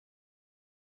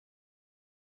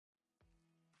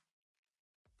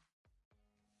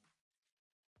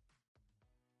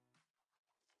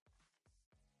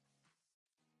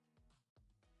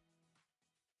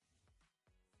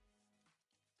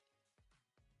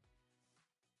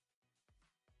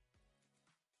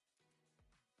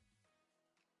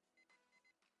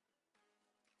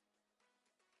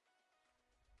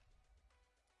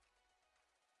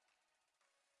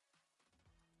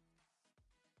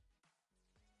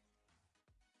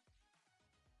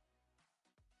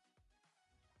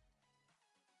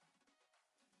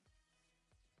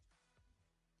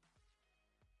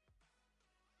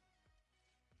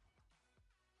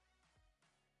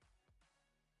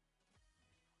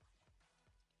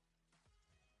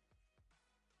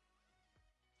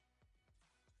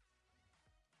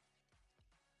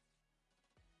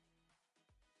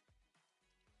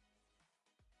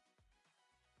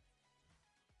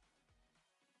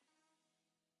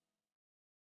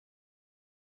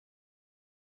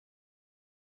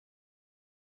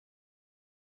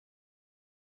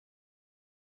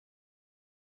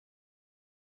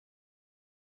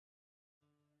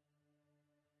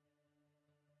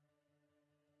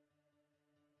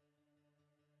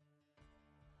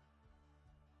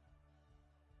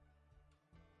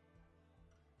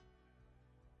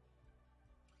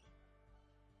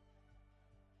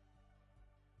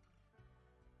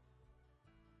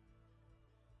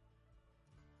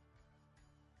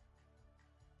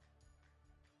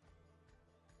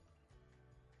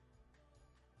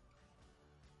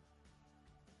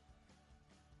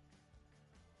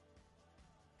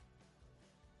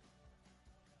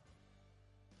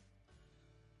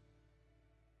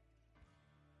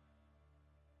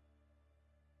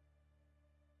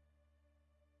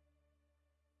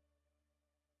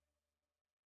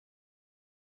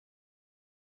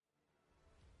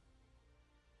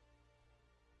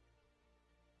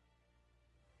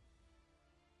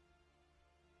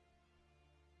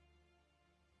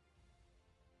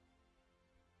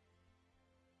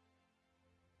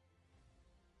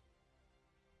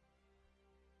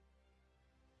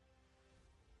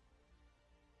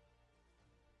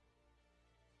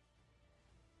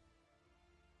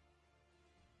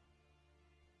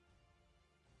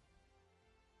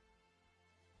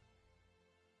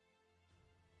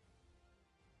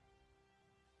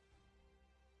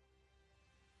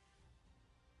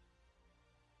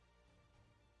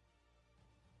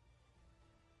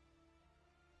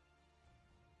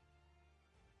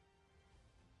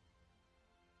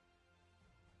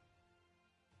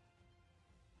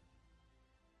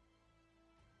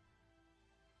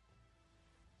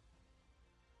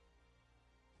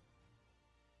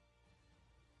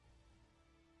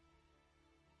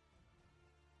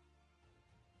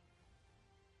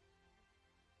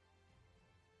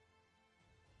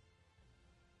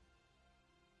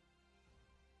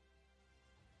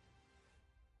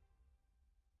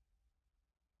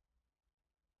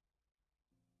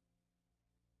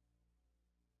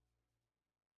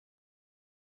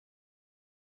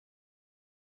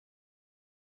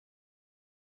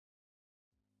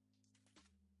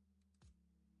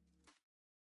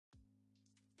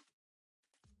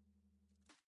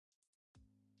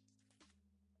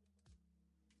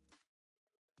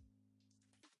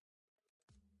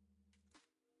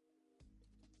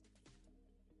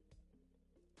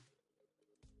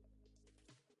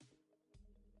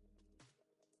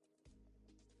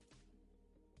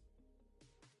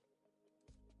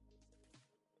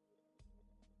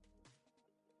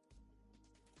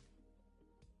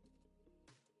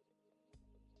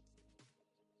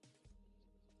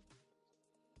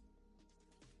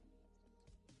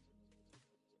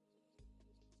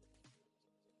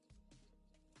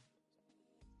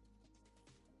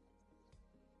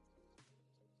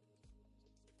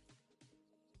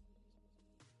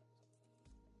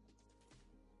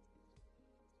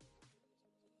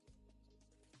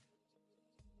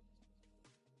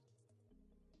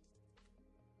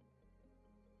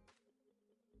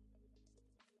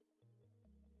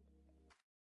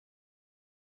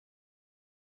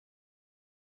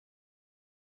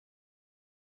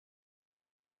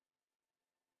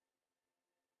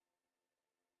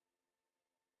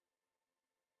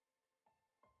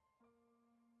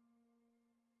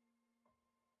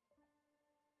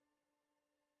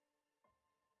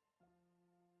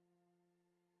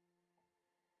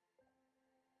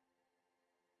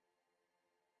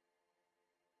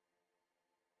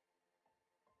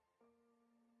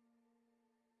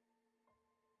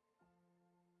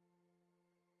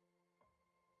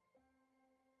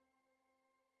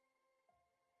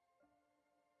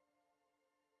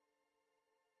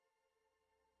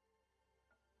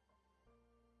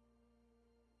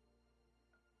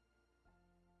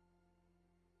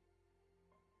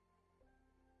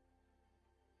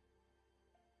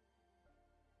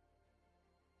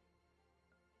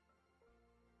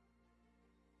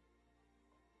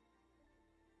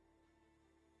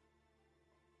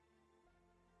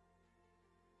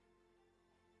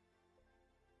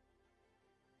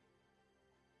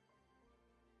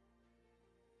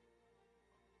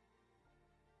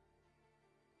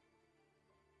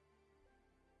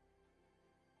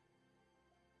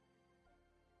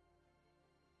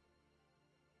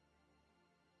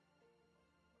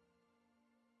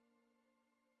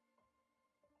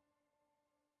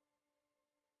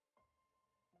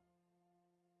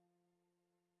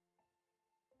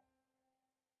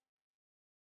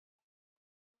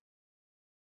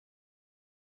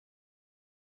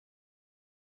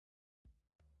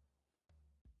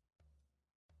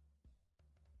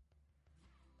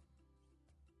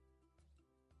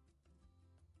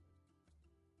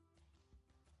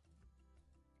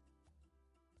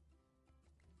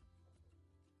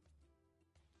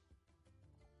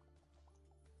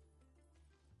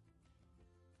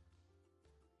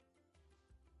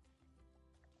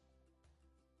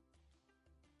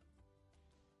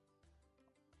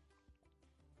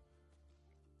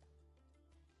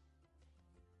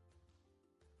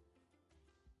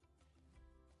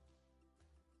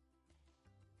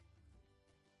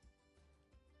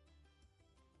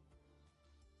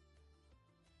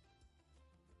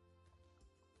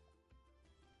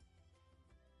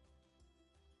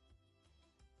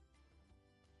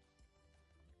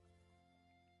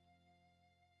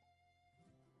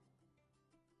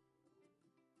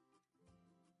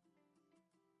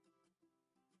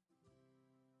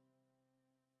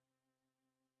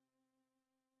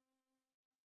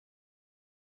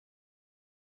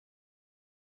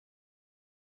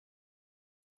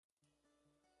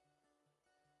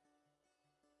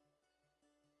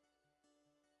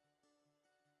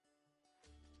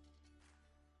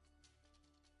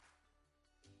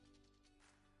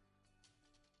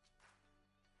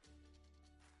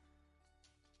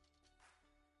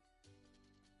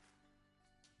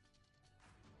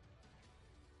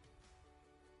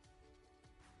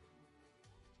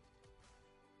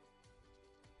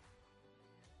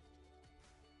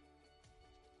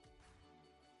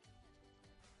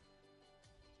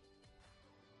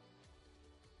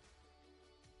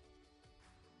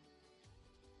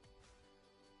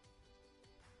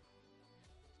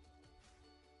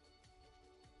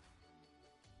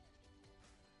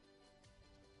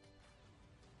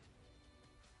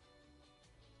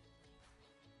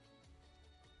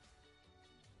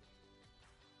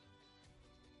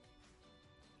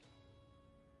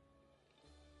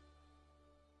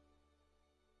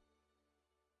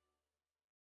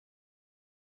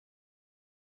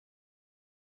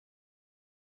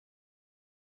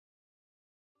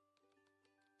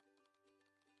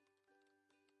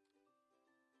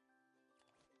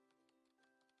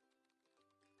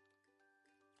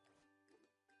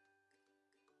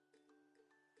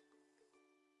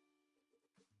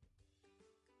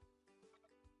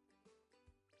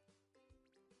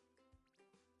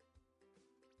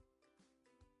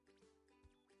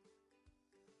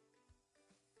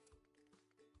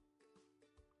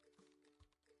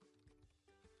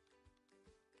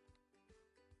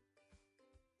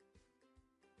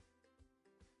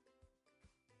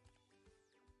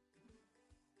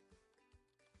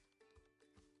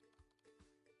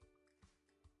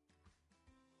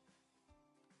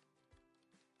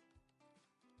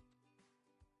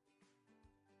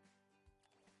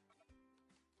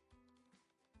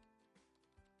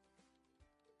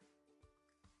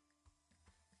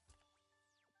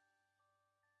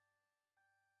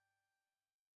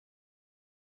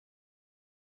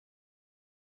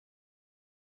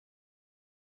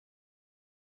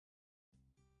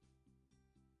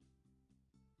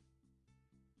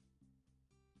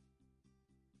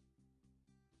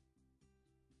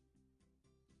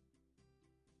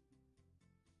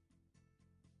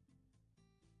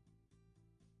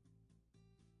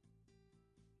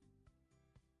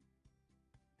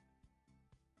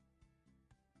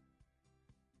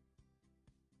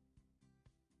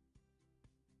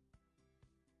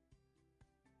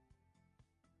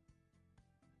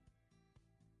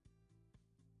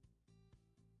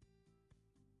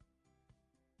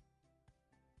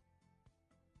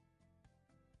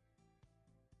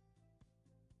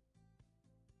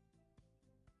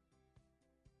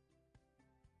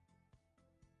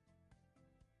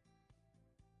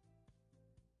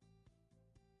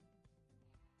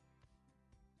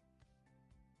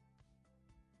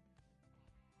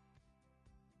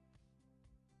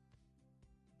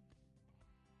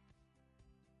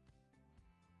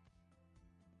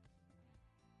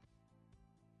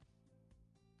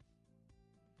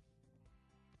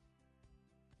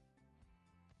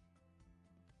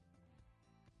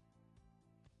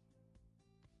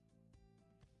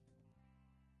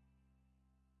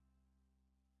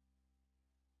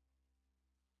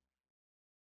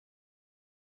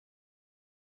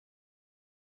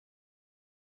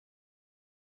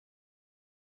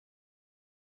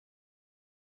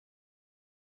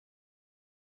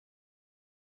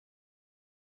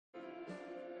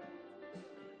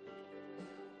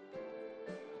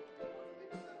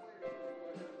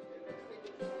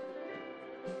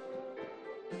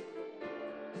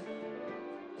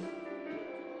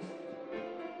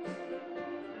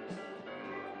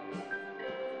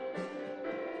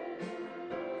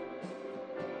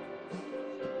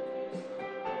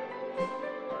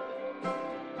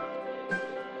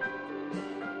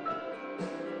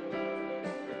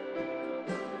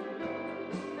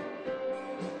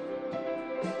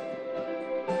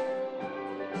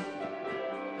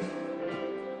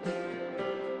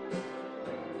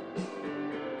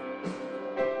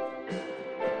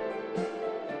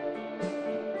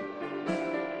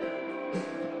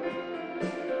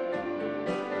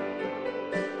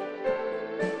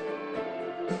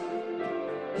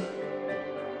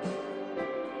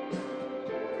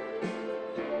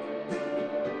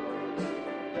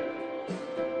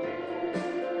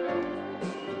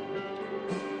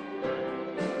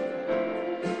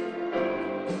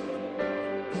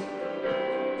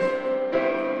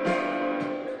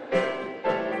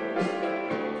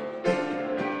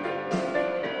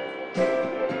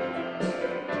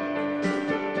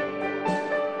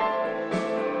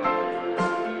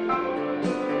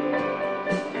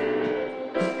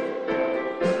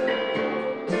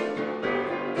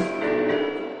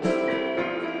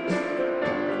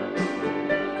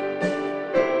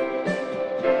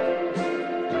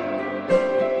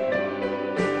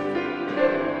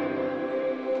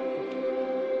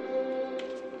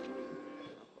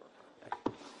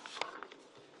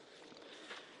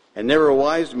And there were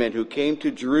wise men who came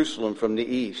to Jerusalem from the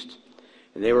east,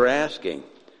 and they were asking,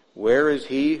 "Where is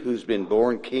he who's been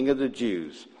born King of the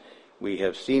Jews? We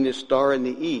have seen his star in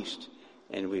the east,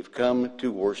 and we've come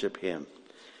to worship him."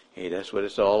 Hey, that's what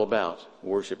it's all about,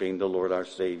 worshiping the Lord our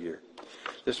Savior.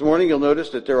 This morning you'll notice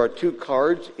that there are 2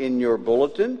 cards in your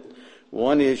bulletin.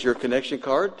 One is your connection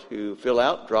card to fill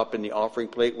out, drop in the offering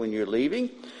plate when you're leaving.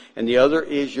 And the other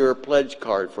is your pledge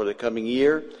card for the coming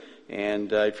year.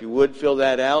 And if you would, fill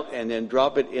that out and then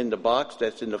drop it in the box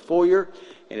that's in the foyer.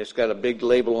 And it's got a big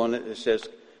label on it that says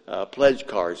pledge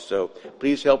cards. So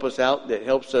please help us out. That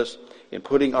helps us in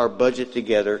putting our budget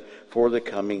together for the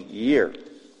coming year.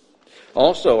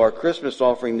 Also, our Christmas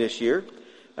offering this year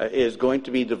is going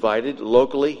to be divided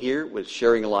locally here with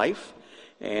Sharing Life.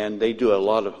 And they do a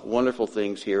lot of wonderful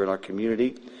things here in our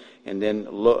community. And then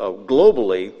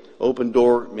globally, Open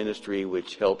Door Ministry,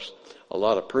 which helps a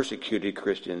lot of persecuted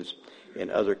Christians in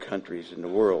other countries in the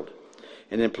world.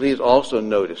 And then please also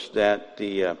notice that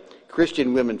the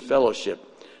Christian Women Fellowship,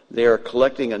 they are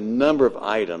collecting a number of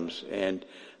items. And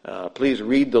please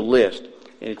read the list.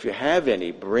 And if you have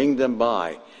any, bring them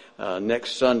by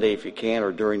next Sunday if you can,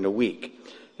 or during the week.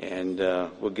 And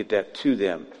we'll get that to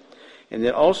them. And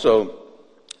then also,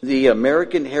 the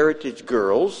American Heritage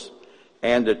Girls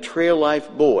and the Trail Life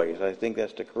Boys, I think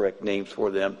that's the correct names for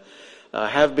them,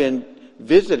 have been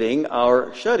visiting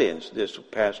our shut-ins this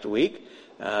past week,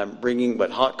 bringing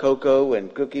hot cocoa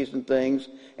and cookies and things,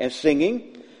 and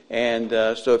singing. And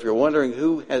so if you're wondering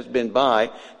who has been by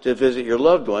to visit your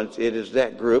loved ones, it is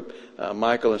that group.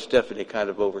 Michael and Stephanie kind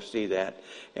of oversee that,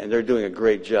 and they're doing a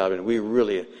great job, and we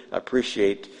really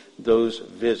appreciate those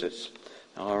visits.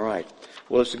 All right.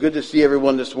 Well, it's good to see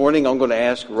everyone this morning. I'm going to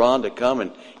ask Ron to come,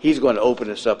 and he's going to open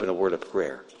us up in a word of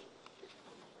prayer.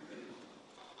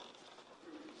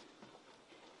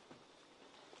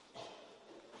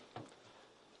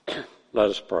 Let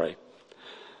us pray.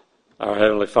 Our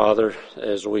Heavenly Father,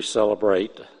 as we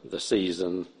celebrate the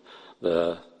season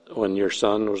when your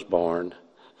Son was born,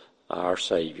 our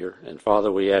Savior, and Father,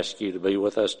 we ask you to be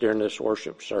with us during this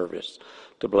worship service,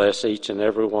 to bless each and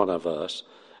every one of us,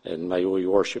 and may we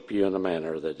worship you in a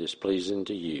manner that is pleasing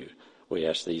to you. We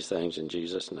ask these things in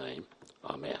Jesus' name.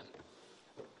 Amen.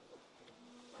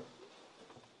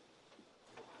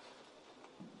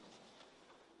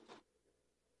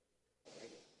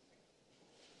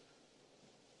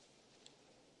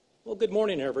 Well, good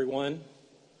morning, everyone.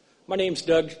 My name's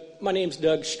Doug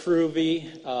Struve.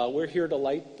 We're here to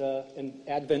light an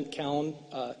Advent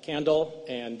candle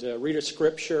and read a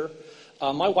scripture.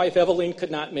 My wife, Evelyn,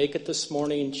 could not make it this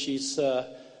morning. She's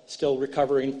still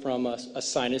recovering from a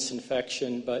sinus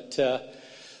infection. But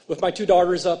with my 2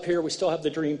 daughters up here, we still have the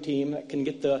dream team that can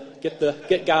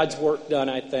get God's work done,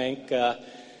 I think.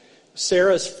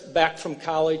 Sarah's back from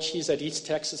college. She's at East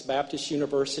Texas Baptist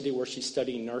University, where she's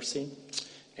studying nursing.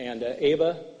 And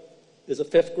Ava is a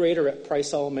 5th grader at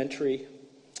Price Elementary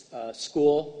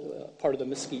School, part of the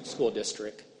Mesquite School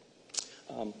District.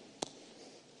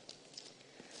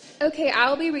 Okay,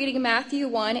 I'll be reading Matthew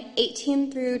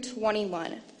 1:18 through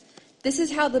 21. This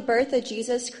is how the birth of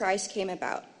Jesus Christ came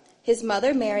about. His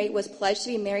mother Mary was pledged to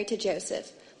be married to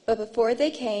Joseph, but before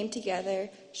they came together,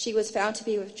 she was found to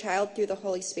be with child through the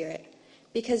Holy Spirit.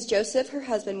 Because Joseph, her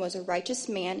husband, was a righteous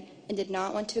man and did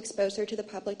not want to expose her to the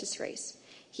public disgrace,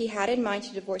 he had in mind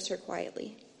to divorce her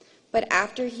quietly. But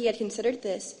after he had considered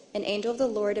this, an angel of the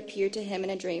Lord appeared to him in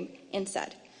a dream and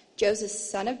said, "Joseph,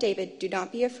 son of David, do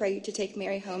not be afraid to take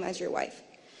Mary home as your wife,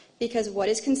 because what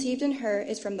is conceived in her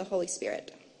is from the Holy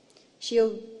Spirit. She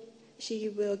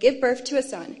will give birth to a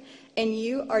son, and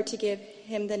you are to give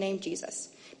him the name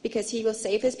Jesus, because he will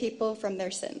save his people from their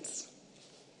sins."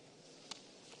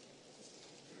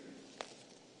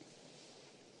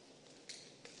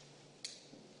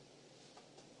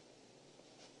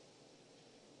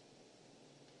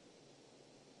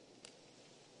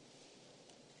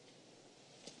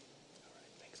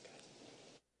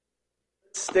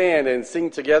 Stand and sing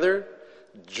together,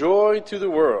 "Joy to the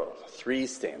World," 3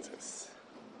 stanzas.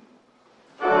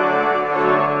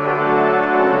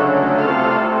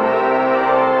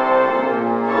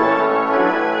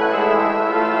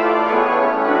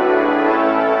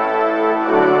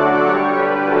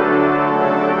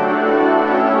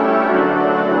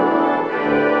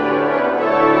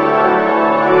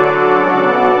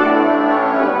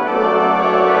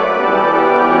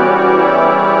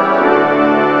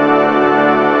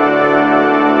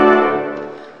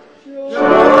 Joy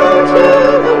to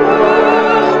the world.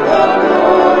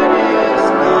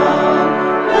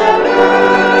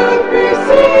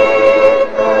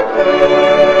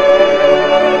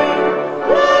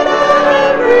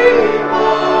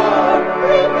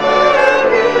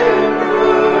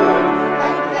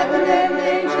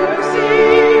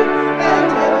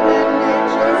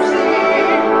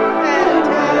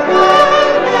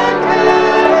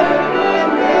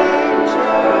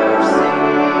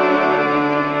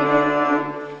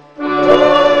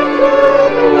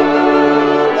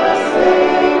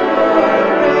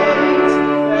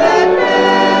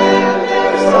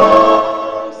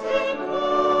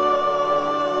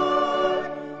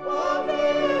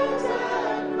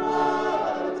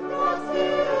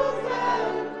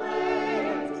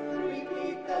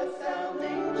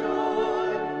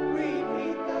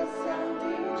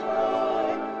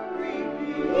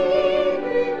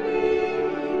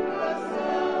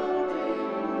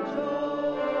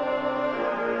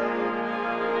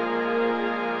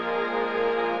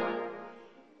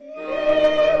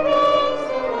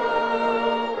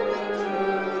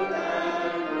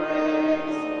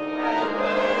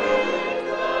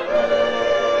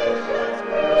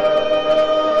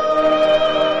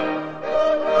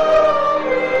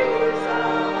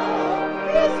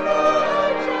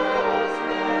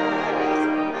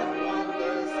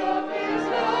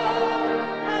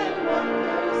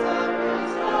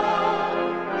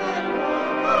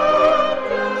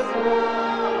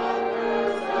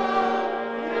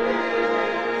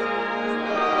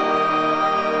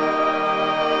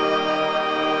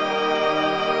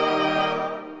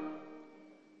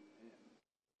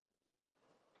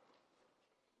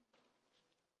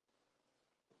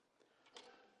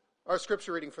 Our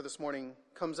scripture reading for this morning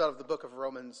comes out of the book of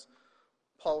Romans.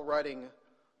 Paul writing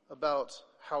about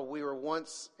how we were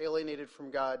once alienated from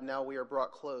God, now we are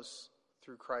brought close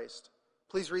through Christ.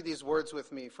 Please read these words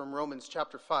with me from Romans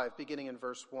chapter 5, beginning in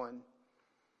verse 1.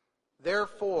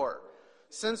 Therefore,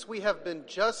 since we have been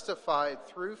justified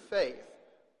through faith,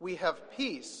 we have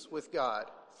peace with God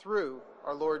through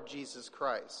our Lord Jesus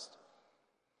Christ,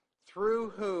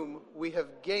 through whom we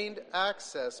have gained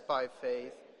access by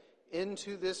faith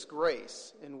into this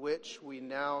grace in which we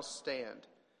now stand,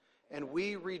 and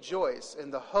we rejoice in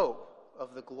the hope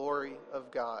of the glory of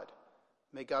God.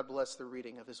 May God bless the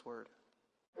reading of his word.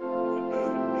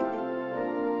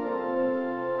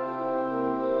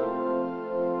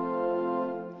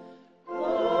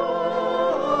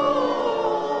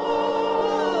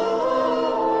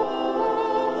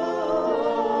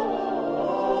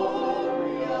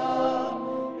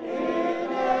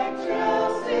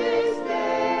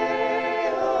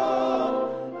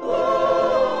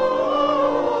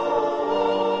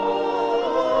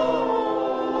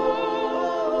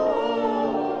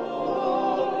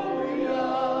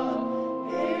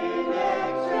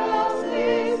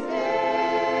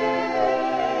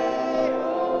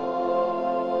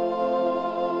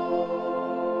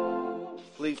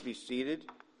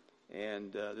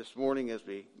 This morning, as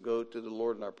we go to the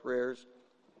Lord in our prayers,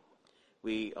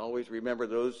 we always remember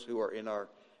those who are in our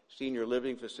senior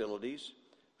living facilities: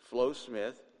 Flo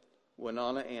Smith,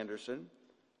 Winona Anderson,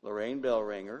 Lorraine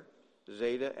Bellringer,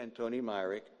 Zeta and Tony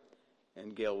Myrick,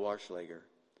 and Gail Waschlager.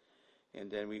 And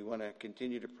then we want to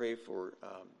continue to pray for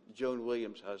Joan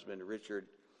Williams' husband, Richard.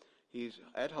 He's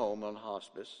at home on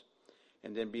hospice.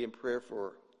 And then be in prayer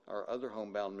for our other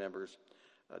homebound members,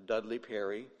 Dudley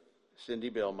Perry,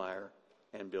 Cindy Bellmeyer,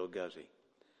 and Bill Guzzi.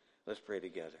 Let's pray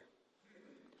together.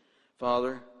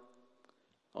 Father,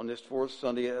 on this fourth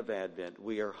Sunday of Advent,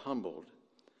 we are humbled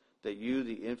that you,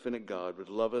 the infinite God, would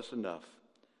love us enough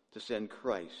to send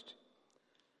Christ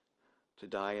to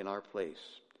die in our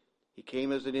place. He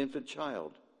came as an infant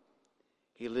child.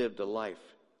 He lived a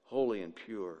life holy and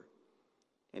pure,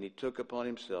 and he took upon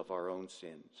himself our own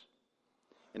sins.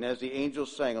 And as the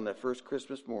angels sang on that first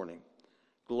Christmas morning,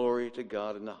 glory to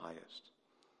God in the highest.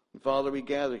 And Father, we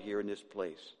gather here in this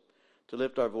place to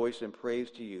lift our voice in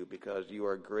praise to you because you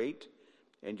are great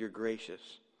and you're gracious.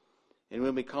 And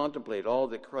when we contemplate all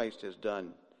that Christ has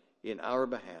done in our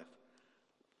behalf,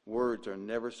 words are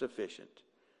never sufficient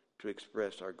to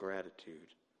express our gratitude.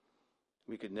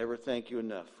 We could never thank you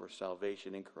enough for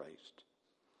salvation in Christ.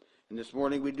 And this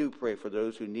morning we do pray for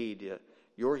those who need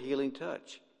your healing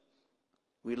touch.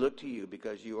 We look to you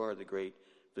because you are the great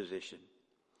physician.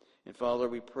 And Father,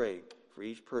 we pray for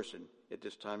each person at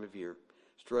this time of year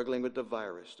struggling with the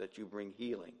virus, that you bring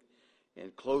healing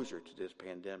and closure to this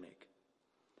pandemic.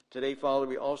 Today, Father,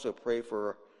 we also pray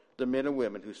for the men and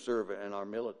women who serve in our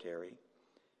military.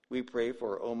 We pray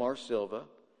for Omar Silva,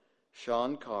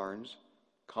 Sean Carnes,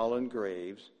 Colin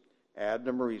Graves,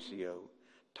 Abner Mauricio,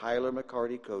 Tyler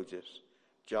McCarty-Kogis,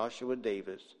 Joshua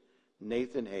Davis,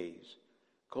 Nathan Hayes,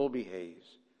 Colby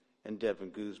Hayes, and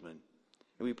Devin Guzman.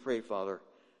 And we pray, Father,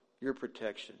 your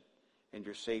protection and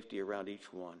your safety around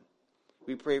each one.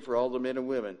 We pray for all the men and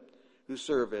women who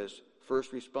serve as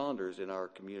first responders in our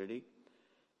community.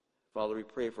 Father, we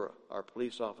pray for our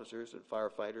police officers and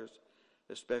firefighters,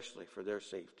 especially for their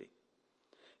safety.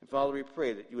 And Father, we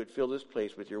pray that you would fill this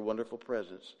place with your wonderful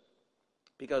presence,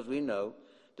 because we know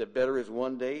that better is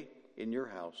one day in your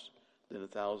house than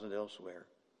 1,000 elsewhere.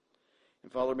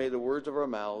 And Father, may the words of our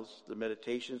mouths, the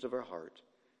meditations of our heart,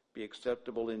 be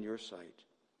acceptable in your sight.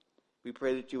 We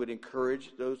pray that you would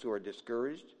encourage those who are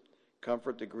discouraged,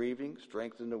 comfort the grieving,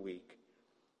 strengthen the weak.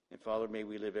 And Father, may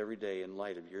we live every day in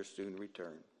light of your soon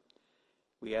return.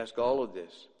 We ask all of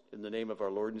this in the name of our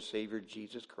Lord and Savior,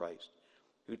 Jesus Christ,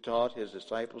 who taught his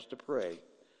disciples to pray,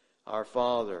 Our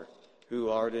Father, who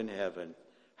art in heaven,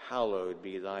 hallowed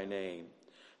be thy name.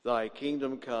 Thy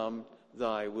kingdom come,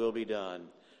 thy will be done,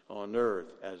 on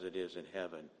earth as it is in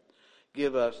heaven.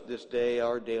 Give us this day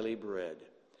our daily bread,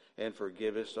 and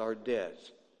forgive us our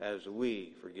debts as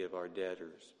we forgive our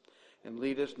debtors. And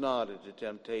lead us not into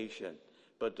temptation,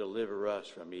 but deliver us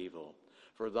from evil.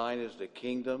 For thine is the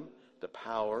kingdom, the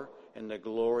power, and the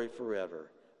glory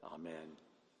forever. Amen.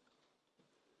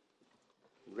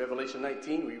 In Revelation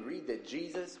 19, we read that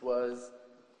Jesus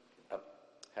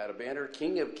had a banner,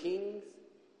 King of Kings,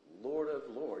 Lord of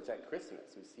Lords. At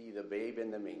Christmas, we see the babe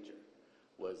in the manger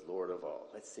was Lord of all.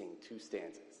 Let's sing 2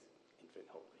 stanzas, Infant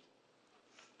Holy.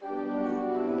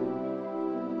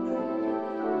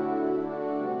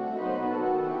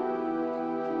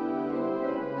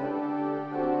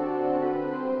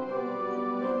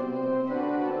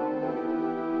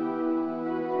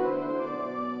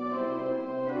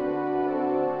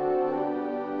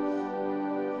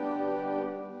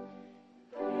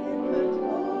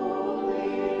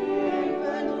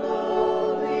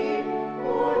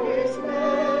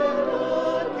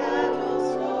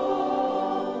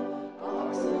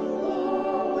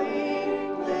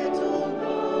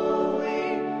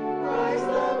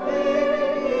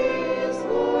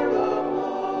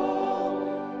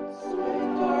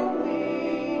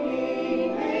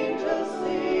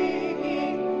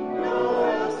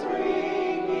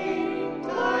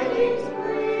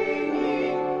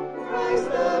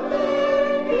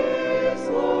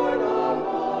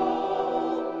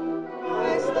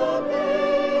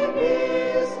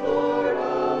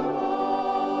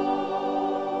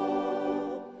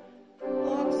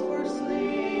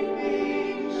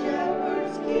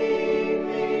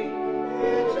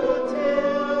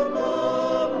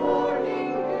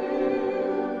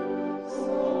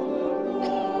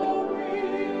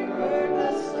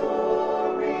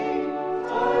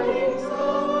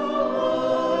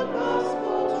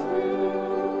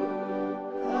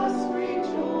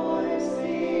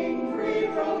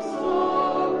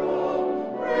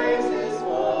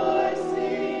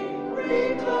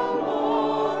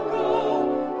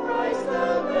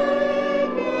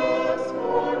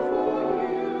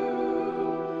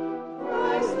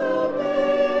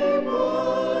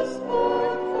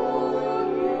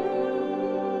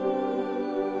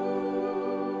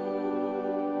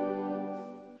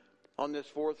 this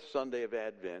fourth Sunday of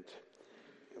Advent,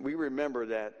 we remember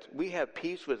that we have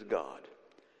peace with God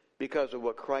because of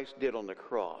what Christ did on the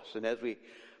cross. And as we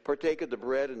partake of the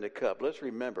bread and the cup, let's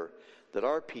remember that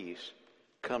our peace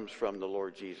comes from the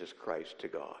Lord Jesus Christ to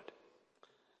God.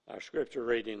 Our scripture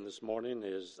reading this morning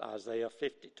is Isaiah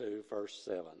 52, verse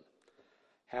 7.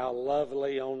 How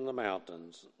lovely on the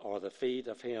mountains are the feet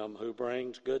of him who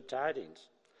brings good tidings,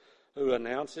 who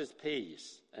announces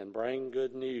peace and brings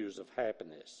good news of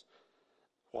happiness,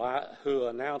 who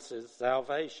announces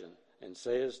salvation and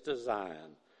says to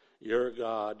Zion, your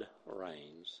God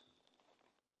reigns.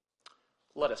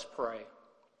 Let us pray.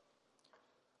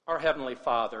 Our Heavenly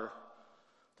Father,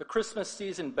 the Christmas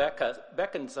season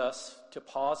beckons us to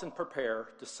pause and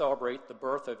prepare to celebrate the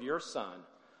birth of your Son,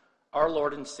 our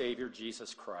Lord and Savior,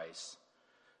 Jesus Christ.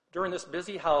 During this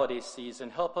busy holiday season,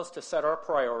 help us to set our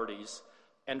priorities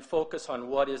and focus on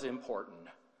what is important.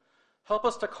 Help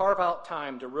us to carve out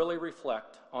time to really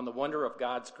reflect on the wonder of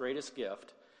God's greatest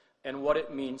gift and what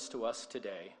it means to us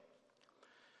today.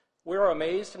 We are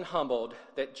amazed and humbled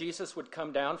that Jesus would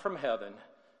come down from heaven,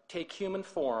 take human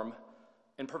form,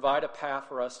 and provide a path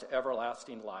for us to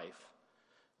everlasting life.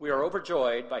 We are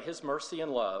overjoyed by his mercy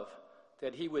and love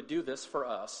that he would do this for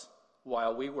us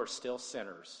while we were still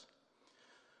sinners.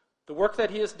 The work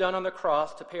that he has done on the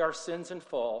cross to pay our sins in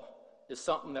full is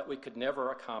something that we could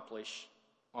never accomplish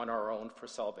on our own for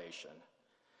salvation.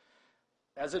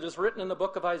 As it is written in the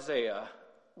book of Isaiah,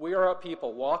 we are a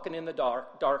people walking in the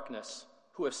darkness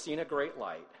who have seen a great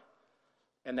light,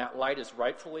 and that light is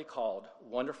rightfully called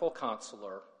Wonderful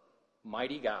Counselor,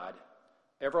 Mighty God,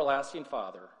 Everlasting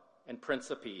Father, and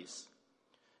Prince of Peace.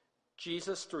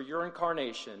 Jesus, through your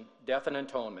incarnation, death and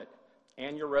atonement,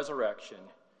 and your resurrection,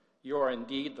 you are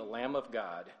indeed the Lamb of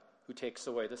God who takes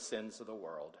away the sins of the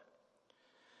world.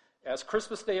 As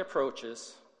Christmas Day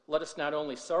approaches, let us not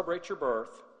only celebrate your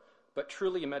birth, but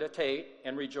truly meditate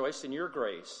and rejoice in your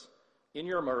grace, in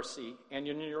your mercy, and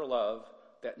in your love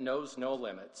that knows no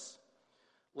limits.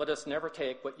 Let us never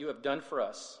take what you have done for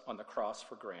us on the cross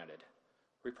for granted.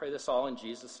 We pray this all in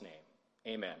Jesus' name.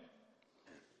 Amen.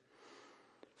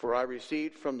 For I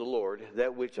received from the Lord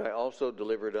that which I also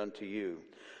delivered unto you,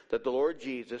 that the Lord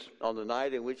Jesus, on the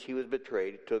night in which he was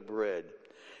betrayed, took bread.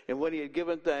 And when he had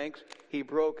given thanks, he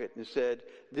broke it and said,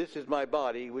 this is my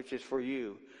body, which is for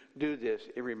you. Do this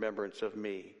in remembrance of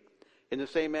me. In the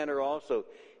same manner also,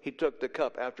 he took the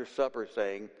cup after supper,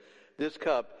 saying, this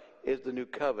cup is the new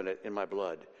covenant in my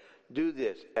blood. Do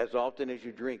this as often as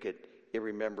you drink it in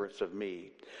remembrance of me.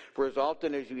 For as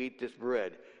often as you eat this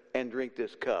bread and drink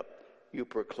this cup, you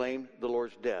proclaim the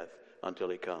Lord's death until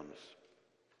he comes.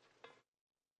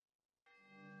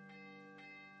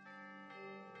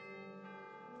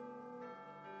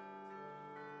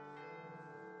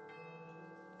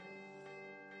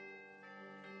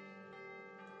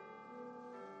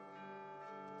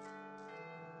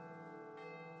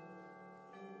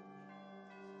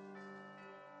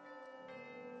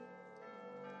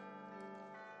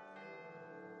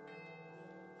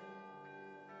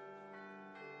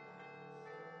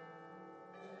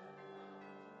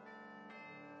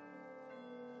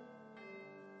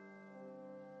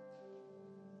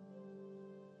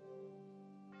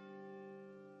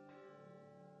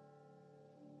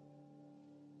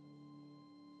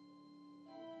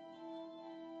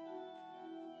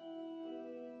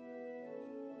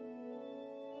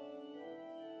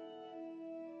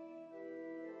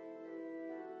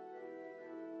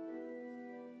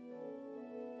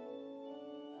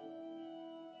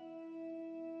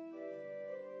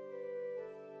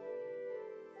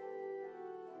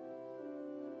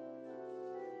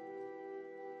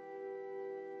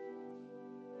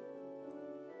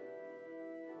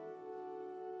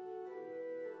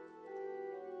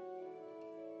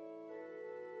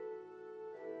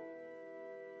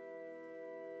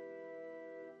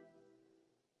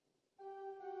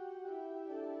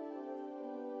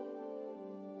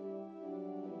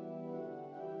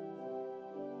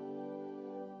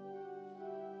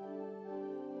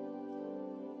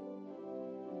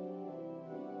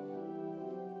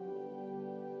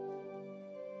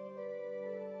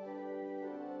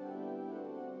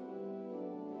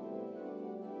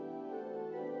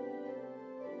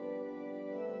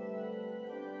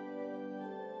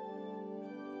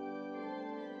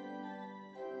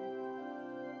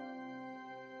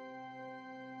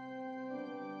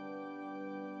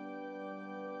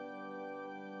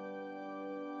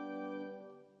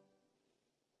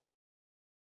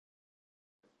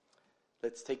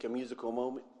 Let's take a musical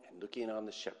moment and look in on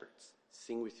the shepherds.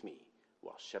 Sing with me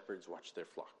while shepherds watch their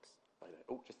flocks.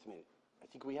 Oh, just a minute. I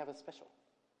think we have a special.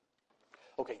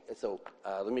 Okay, so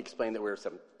let me explain that there was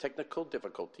some technical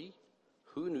difficulty.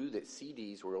 Who knew that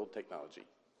CDs were old technology?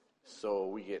 So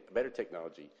we get better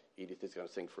technology. Edith is going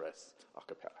to sing for us a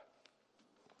cappella.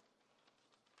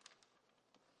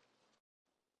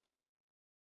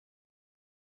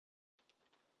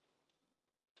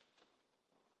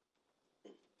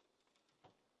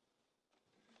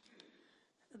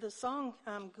 The song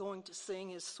I'm going to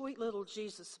sing is Sweet Little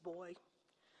Jesus Boy.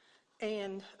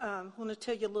 And I want to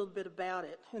tell you a little bit about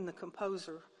it and the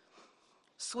composer.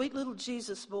 Sweet Little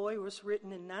Jesus Boy was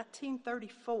written in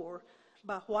 1934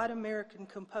 by white American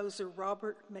composer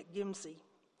Robert McGimsey.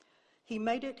 He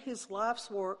made it his life's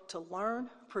work to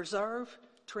learn, preserve,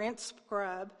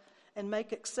 transcribe, and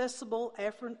make accessible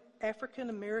African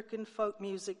American folk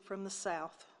music from the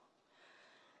South.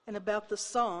 And about the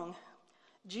song,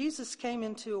 Jesus came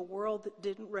into a world that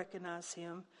didn't recognize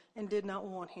him and did not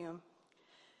want him.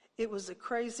 It was a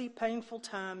crazy, painful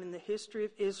time in the history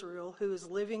of Israel, who was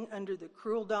living under the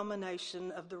cruel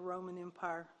domination of the Roman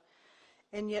Empire.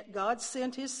 And yet God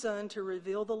sent his Son to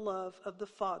reveal the love of the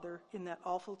Father in that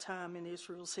awful time in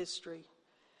Israel's history.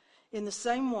 In the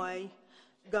same way,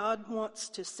 God wants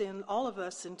to send all of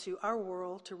us into our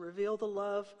world to reveal the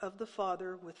love of the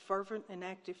Father with fervent and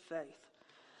active faith.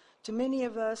 To many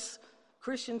of us,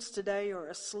 Christians today are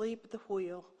asleep at the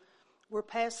wheel. We're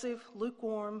passive,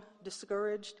 lukewarm,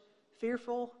 discouraged,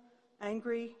 fearful,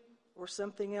 angry, or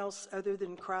something else other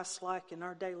than Christ-like in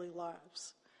our daily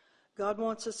lives. God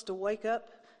wants us to wake up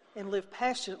and live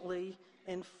passionately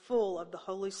and full of the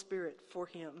Holy Spirit for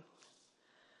him.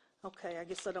 Okay, I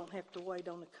guess I don't have to wait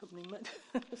on accompaniment.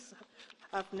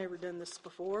 I've never done this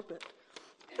before, but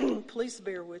please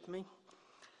bear with me.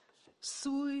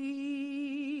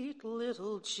 Sweet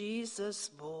little Jesus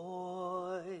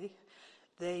boy,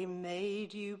 they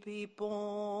made you be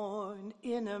born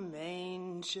in a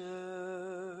manger.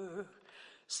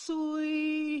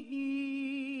 Sweet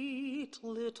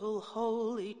little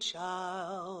holy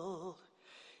child,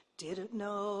 didn't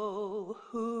know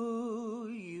who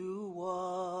you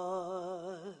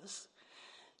was.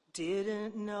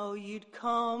 Didn't know you'd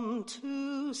come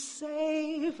to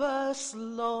save us,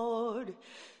 Lord,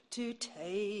 to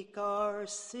take our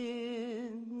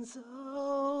sins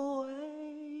away.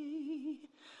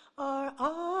 Our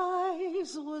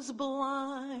eyes was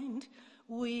blind,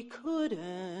 we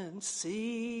couldn't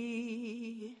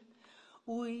see.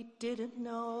 We didn't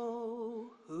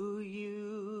know who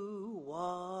you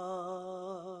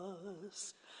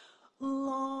was.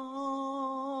 Long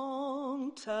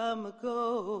time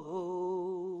ago,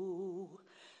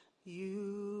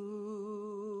 you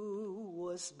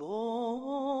was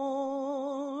born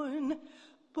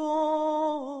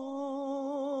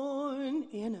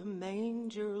in a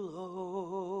manger,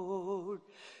 Lord.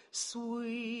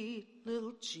 Sweet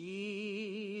little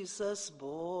Jesus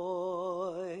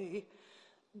boy,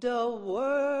 the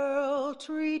world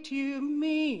treat you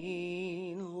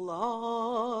mean,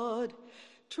 Lord,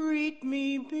 treat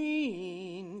me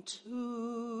mean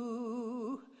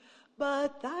too.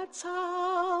 But that's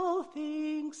how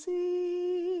things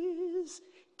is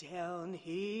down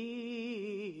here.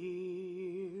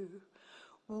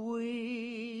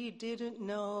 We didn't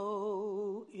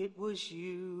know it was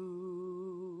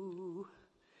you.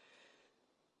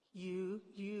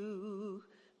 You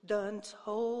done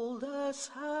told us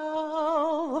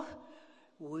how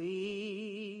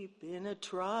we've been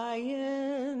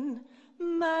a-trying.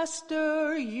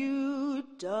 Master, you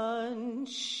done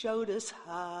showed us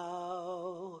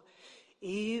how.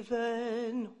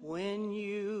 Even when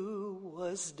you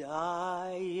was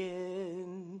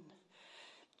dying.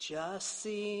 Just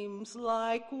seems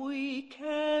like we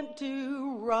can't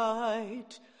do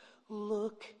right.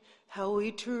 Look how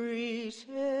we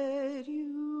treated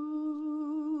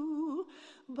you.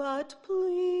 But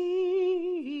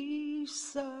please,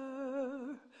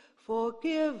 sir,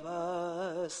 forgive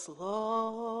us,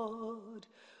 Lord.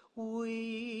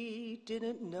 We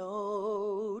didn't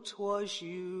know 'twas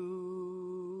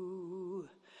you.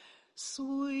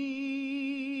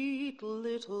 Sweet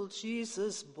little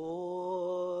Jesus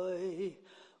boy,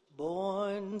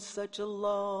 born such a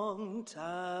long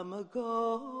time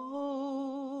ago.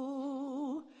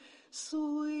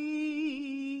 Sweet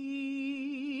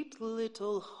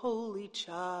little holy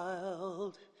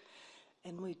child,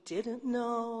 and we didn't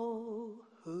know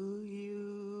who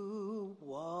you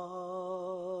was.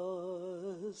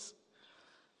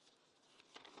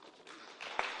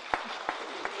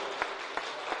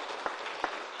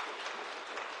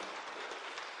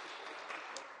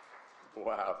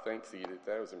 Wow, thanks, Edith.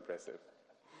 That was impressive.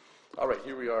 All right,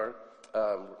 here we are.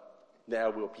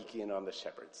 Now we'll peek in on the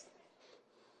shepherds.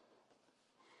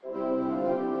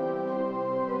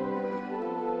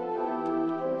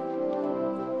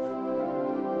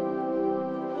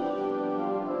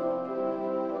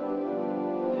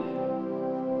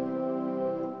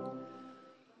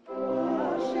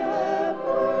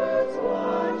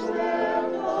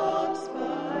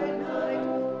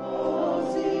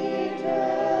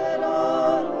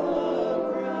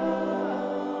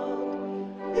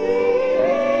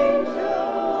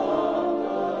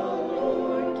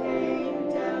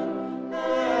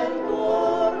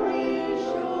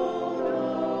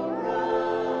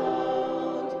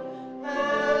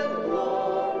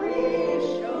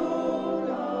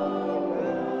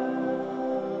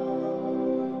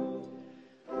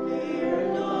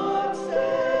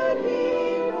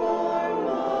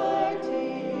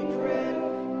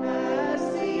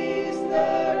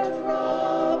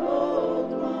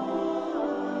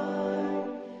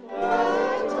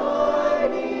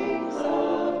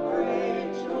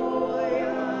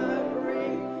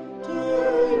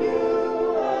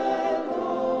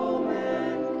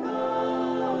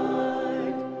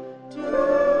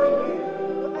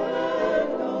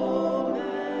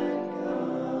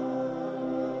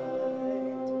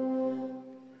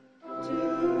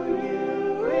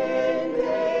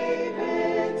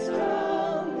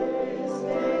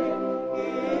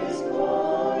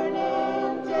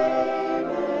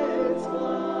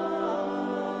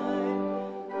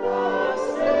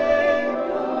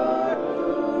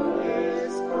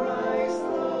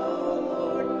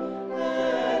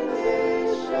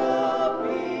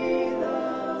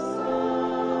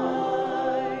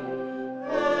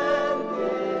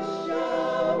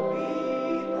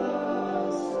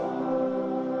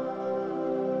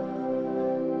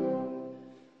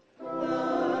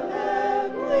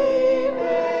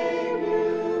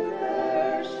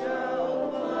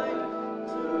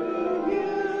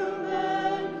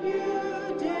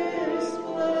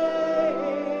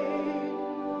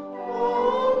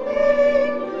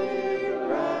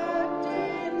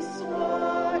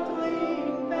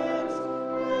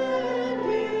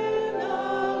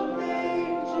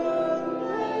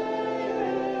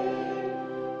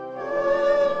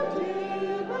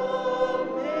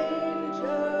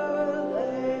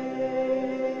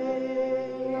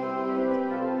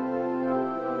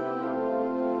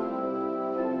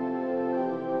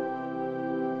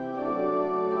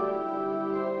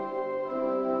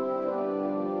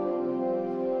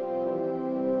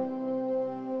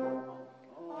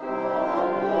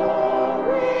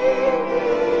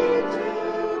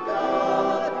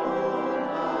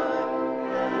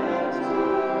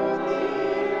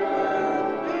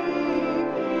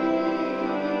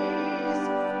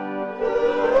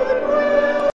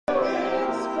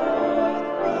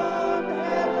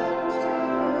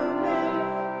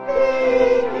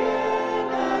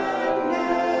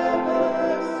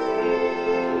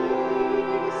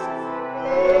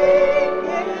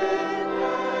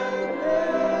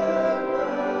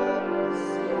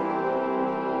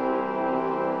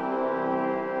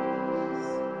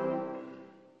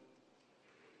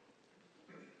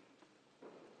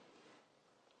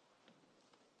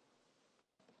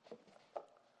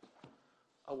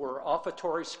 Our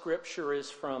offertory scripture is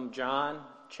from John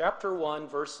chapter 1,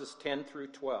 verses 10 through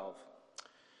 12.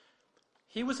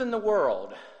 He was in the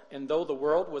world, and though the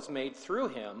world was made through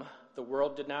him, the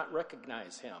world did not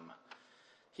recognize him.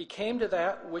 He came to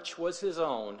that which was his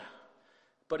own,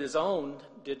 but his own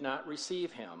did not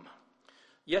receive him.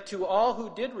 Yet to all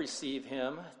who did receive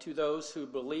him, to those who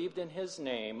believed in his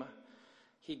name,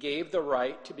 he gave the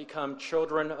right to become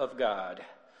children of God.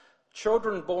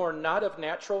 Children born not of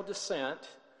natural descent,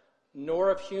 nor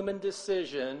of human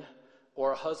decision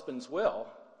or a husband's will,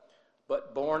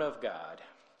 but born of God.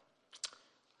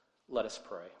 Let us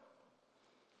pray.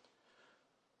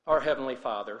 Our Heavenly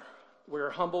Father, we are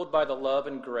humbled by the love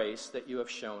and grace that you have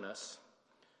shown us.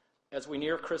 As we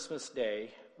near Christmas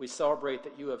Day, we celebrate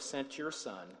that you have sent your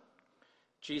Son,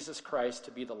 Jesus Christ,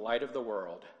 to be the light of the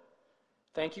world.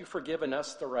 Thank you for giving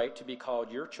us the right to be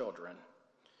called your children.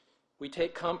 We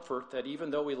take comfort that even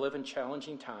though we live in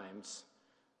challenging times,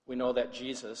 we know that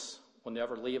Jesus will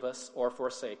never leave us or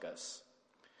forsake us.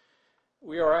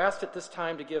 We are asked at this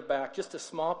time to give back just a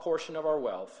small portion of our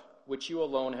wealth, which you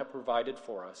alone have provided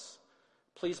for us.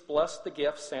 Please bless the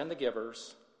gifts and the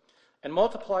givers, and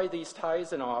multiply these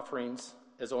tithes and offerings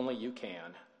as only you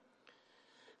can.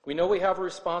 We know we have a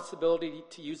responsibility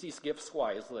to use these gifts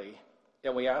wisely,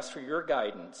 and we ask for your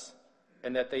guidance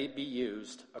and that they be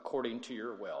used according to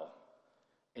your will.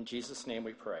 In Jesus' name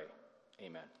we pray.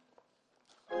 Amen.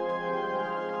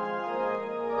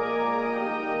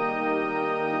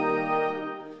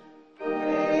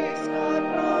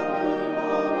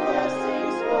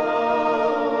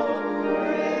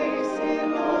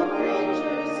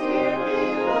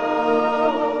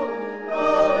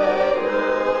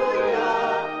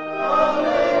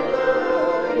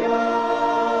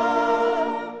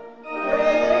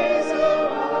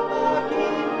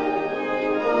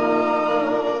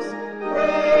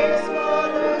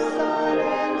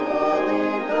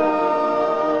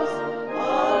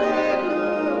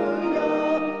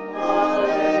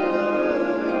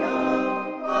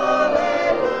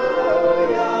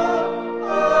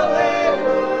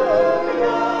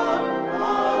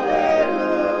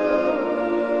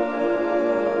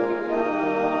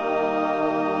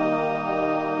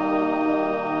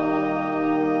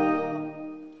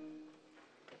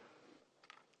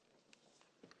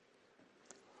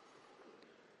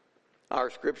 Our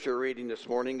scripture reading this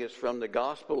morning is from the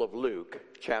Gospel of Luke,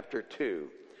 chapter 2.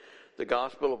 The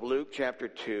Gospel of Luke, chapter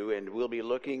 2, and we'll be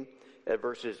looking at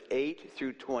verses 8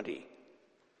 through 20.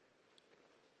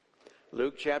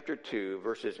 Luke, chapter 2,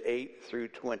 verses 8 through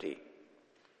 20.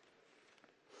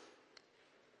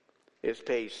 It's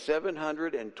page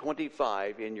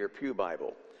 725 in your Pew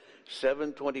Bible.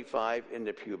 725 in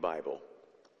the Pew Bible.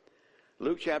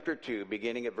 Luke, chapter 2,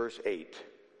 beginning at verse 8.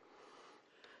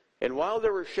 And while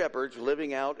there were shepherds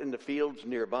living out in the fields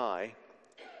nearby,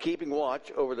 keeping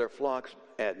watch over their flocks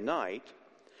at night,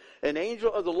 an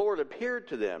angel of the Lord appeared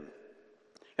to them,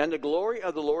 and the glory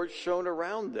of the Lord shone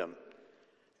around them,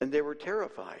 and they were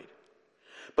terrified.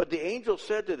 But the angel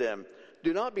said to them,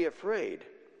 "Do not be afraid.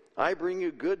 I bring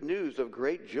you good news of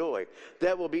great joy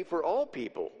that will be for all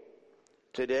people.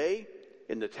 Today,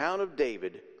 in the town of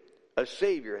David, a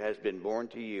Savior has been born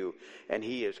to you, and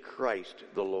he is Christ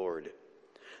the Lord.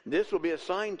 This will be a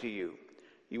sign to you.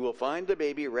 You will find the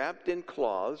baby wrapped in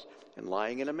cloths and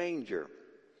lying in a manger."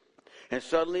 And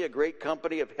suddenly a great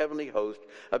company of heavenly hosts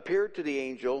appeared to the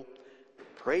angel,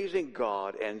 praising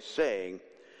God and saying,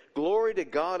 "Glory to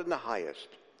God in the highest.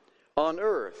 On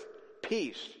earth,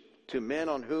 peace to men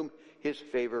on whom his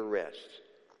favor rests."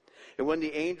 And when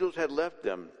the angels had left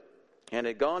them and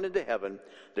had gone into heaven,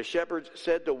 the shepherds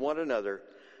said to one another,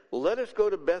 "Let us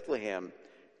go to Bethlehem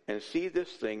and see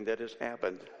this thing that has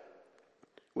happened,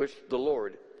 which the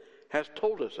Lord has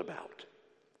told us about."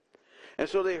 And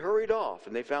so they hurried off,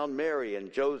 and they found Mary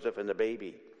and Joseph and the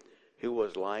baby, who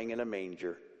was lying in a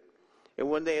manger. And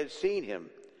when they had seen him,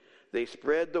 they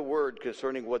spread the word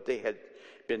concerning what they had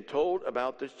been told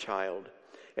about this child.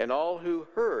 And all who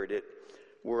heard it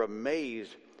were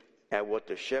amazed at what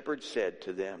the shepherds said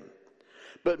to them.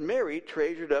 But Mary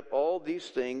treasured up all these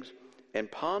things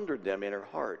and pondered them in her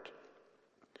heart.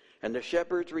 And the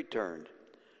shepherds returned,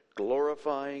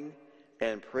 glorifying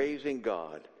and praising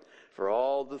God for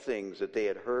all the things that they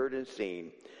had heard and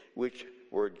seen, which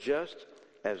were just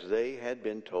as they had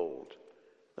been told.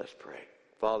 Let's pray.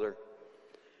 Father,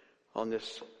 on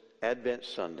this Advent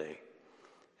Sunday,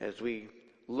 as we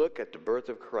look at the birth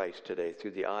of Christ today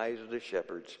through the eyes of the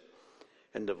shepherds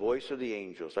and the voice of the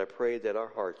angels, I pray that our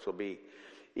hearts will be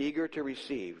eager to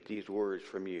receive these words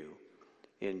from you.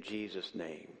 In Jesus'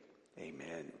 name,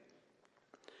 amen.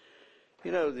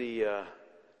 You know, the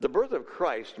the birth of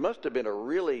Christ must have been a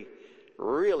really,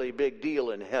 really big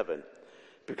deal in heaven,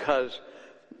 because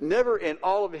never in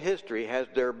all of history has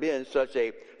there been such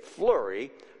a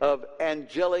flurry of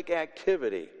angelic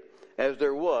activity as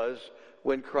there was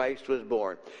when Christ was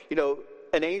born. You know,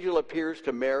 an angel appears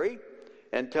to Mary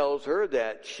and tells her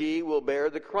that she will bear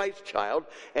the Christ child,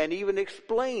 and even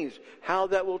explains how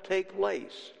that will take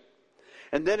place.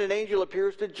 And then an angel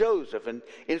appears to Joseph and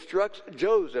instructs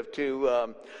Joseph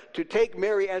to take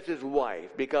Mary as his wife,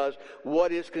 because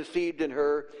what is conceived in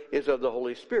her is of the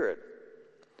Holy Spirit.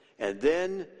 And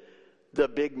then the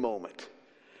big moment,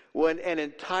 when an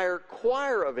entire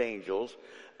choir of angels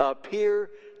appear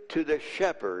to the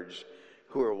shepherds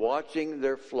who are watching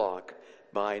their flock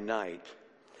by night.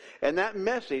 And that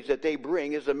message that they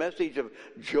bring is a message of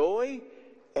joy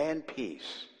and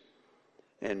peace.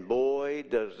 And boy,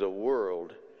 does the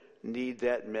world need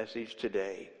that message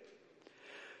today.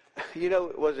 You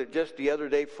know, was it just the other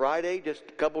day, Friday, just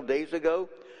a couple days ago?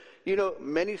 You know,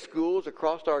 many schools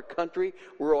across our country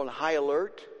were on high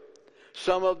alert.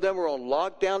 Some of them were on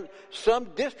lockdown.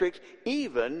 Some districts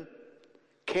even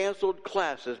canceled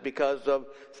classes because of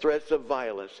threats of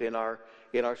violence in our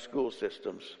school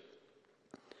systems.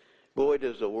 Boy,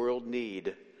 does the world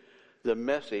need the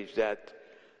message that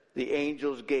the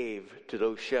angels gave to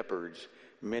those shepherds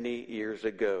many years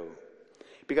ago.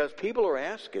 Because people are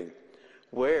asking,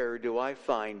 where do I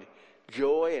find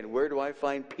joy and where do I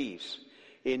find peace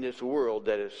in this world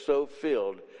that is so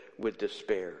filled with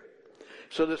despair?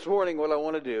 So this morning, what I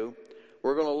want to do,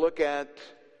 we're going to look at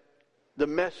the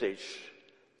message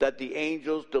that the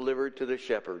angels delivered to the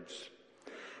shepherds.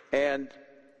 And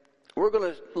we're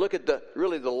going to look at the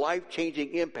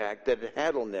life-changing impact that it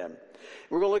had on them.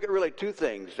 We're going to look at really two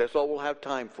things. That's all we'll have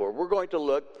time for. We'll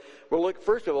look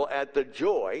first of all at the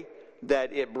joy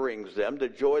that it brings them, the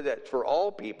joy that's for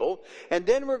all people. And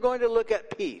then we're going to look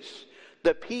at peace,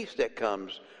 the peace that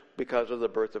comes because of the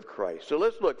birth of Christ. So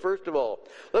let's look, first of all,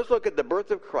 let's look at the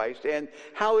birth of Christ and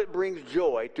how it brings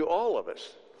joy to all of us.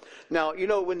 Now, you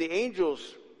know, when the angel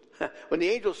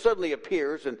suddenly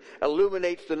appears and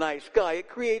illuminates the night sky, it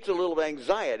creates a little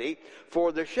anxiety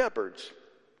for the shepherds.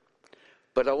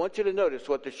 But I want you to notice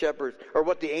what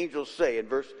the angels say in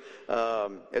verse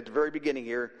at the very beginning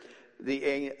here.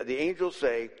 The angels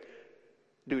say,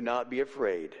 "Do not be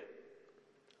afraid.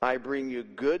 I bring you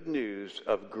good news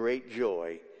of great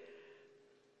joy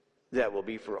that will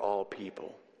be for all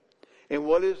people." And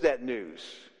what is that news?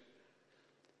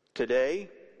 Today,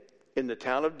 in the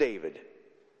town of David,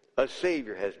 a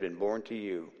Savior has been born to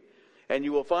you. And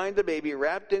you will find the baby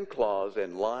wrapped in cloths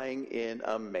and lying in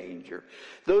a manger.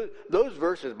 Those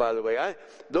verses, by the way,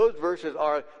 those verses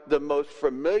are the most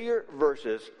familiar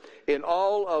verses in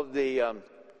all of the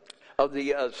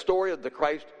story of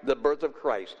the birth of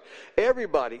Christ.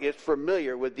 Everybody is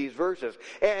familiar with these verses.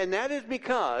 And that is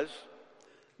because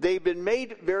they've been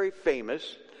made very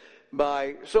famous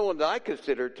by someone that I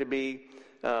consider to be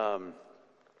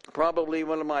probably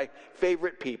one of my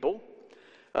favorite people.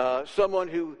 Someone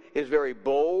who is very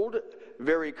bold,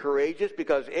 very courageous,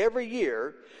 because every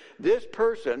year this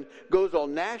person goes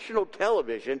on national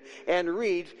television and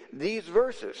reads these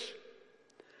verses.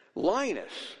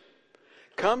 Linus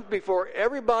comes before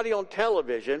everybody on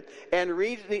television and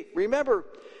reads remember,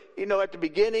 you know, at the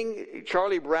beginning,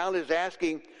 Charlie Brown is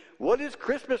asking, what is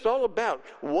Christmas all about?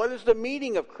 What is the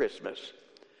meaning of Christmas?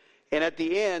 And at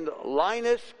the end,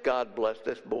 Linus, God bless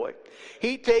this boy,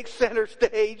 he takes center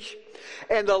stage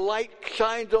and the light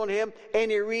shines on him and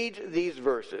he reads these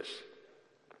verses.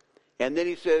 And then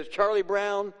he says, Charlie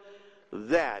Brown,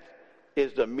 that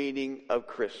is the meaning of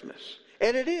Christmas.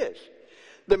 And it is.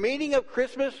 The meaning of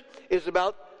Christmas is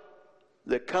about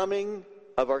the coming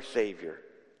of our Savior,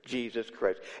 Jesus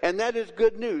Christ. And that is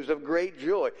good news of great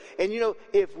joy. And you know,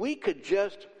 if we could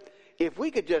just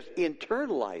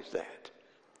internalize that,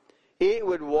 it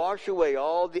would wash away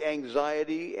all the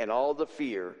anxiety and all the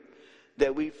fear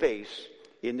that we face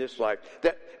in this life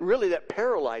that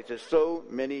paralyzes so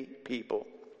many people.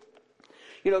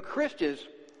 You know, Christians,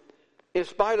 in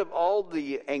spite of all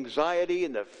the anxiety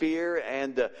and the fear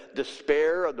and the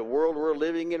despair of the world we're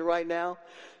living in right now,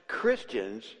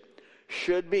 Christians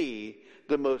should be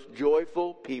the most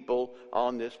joyful people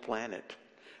on this planet.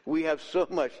 We have so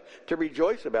much to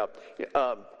rejoice about.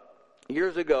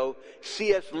 Years ago,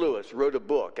 C.S. Lewis wrote a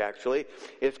book, actually.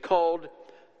 It's called,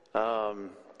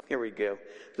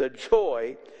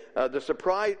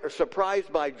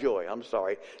 Surprised by Joy.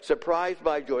 Surprised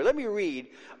by Joy. Let me read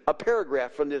a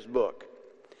paragraph from this book.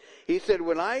 He said,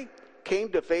 when I came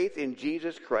to faith in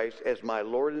Jesus Christ as my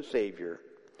Lord and Savior,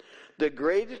 the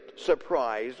greatest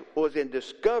surprise was in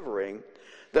discovering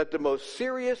that the most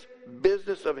serious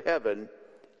business of heaven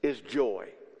is joy.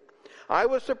 I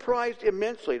was surprised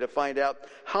immensely to find out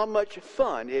how much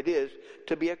fun it is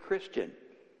to be a Christian.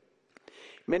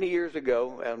 Many years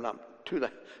ago,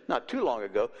 not too long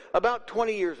ago, about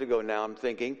 20 years ago now, I'm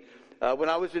thinking, when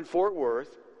I was in Fort Worth,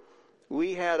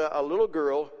 we had a little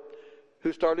girl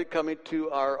who started coming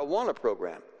to our Awana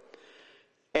program.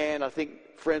 And I think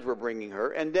friends were bringing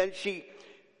her. And then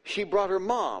she brought her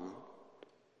mom.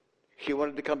 She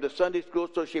wanted to come to Sunday school,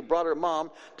 so she brought her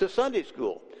mom to Sunday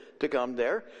school to come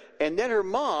there. And then her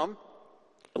mom,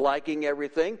 liking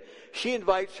everything, she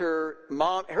invites her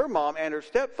mom and her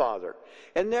stepfather.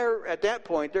 And at that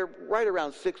point, they're right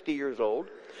around 60 years old.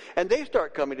 And they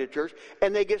start coming to church,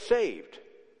 and they get saved.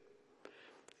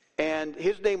 And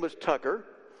his name was Tucker.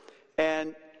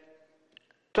 And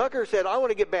Tucker said, I want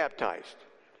to get baptized.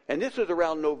 And this was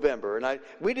around November, and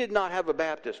we did not have a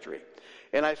baptistry.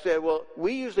 And I said, well,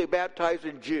 we usually baptize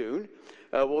in June.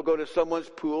 We'll go to someone's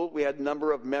pool. We had a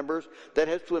number of members that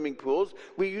had swimming pools.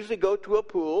 We usually go to a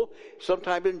pool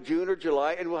sometime in June or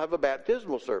July, and we'll have a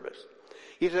baptismal service.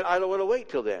 He said, I don't want to wait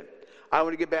till then. I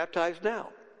want to get baptized now.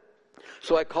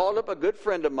 So I called up a good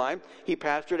friend of mine. He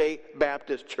pastored a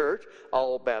Baptist church.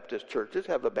 All Baptist churches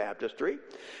have a baptistry.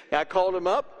 And I called him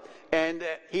up, and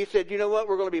he said, you know what,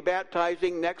 we're going to be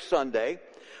baptizing next Sunday.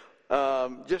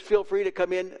 Just feel free to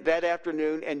come in that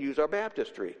afternoon and use our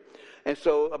baptistry. And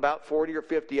so about 40 or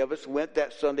 50 of us went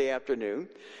that Sunday afternoon.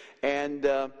 And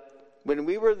when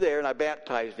we were there and I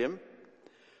baptized him,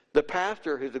 the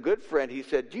pastor, who's a good friend, he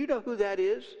said, do you know who that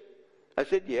is? I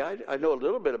said, yeah, I know a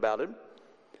little bit about him.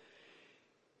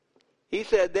 He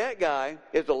said, that guy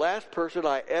is the last person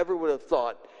I ever would have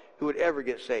thought who would ever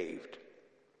get saved.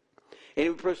 And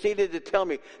he proceeded to tell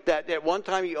me that at one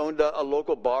time he owned a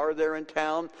local bar there in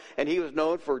town, and he was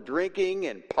known for drinking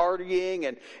and partying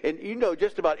and you know,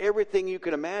 just about everything you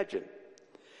can imagine.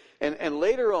 And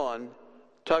later on,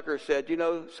 Tucker said, you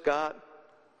know, Scott,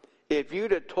 if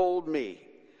you'd have told me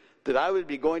that I would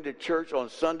be going to church on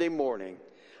Sunday morning,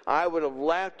 I would have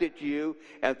laughed at you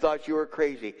and thought you were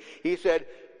crazy. He said,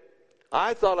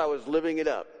 I thought I was living it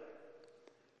up.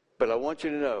 But I want you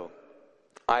to know,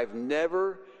 I've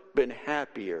never been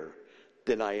happier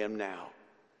than I am now.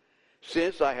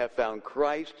 Since I have found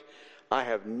Christ, I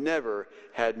have never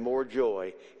had more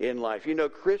joy in life. You know,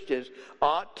 Christians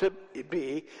ought to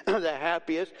be the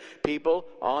happiest people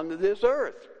on this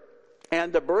earth.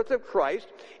 And the birth of Christ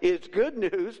is good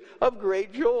news of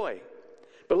great joy.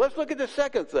 But let's look at the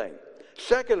second thing.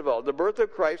 Second of all, the birth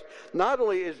of Christ not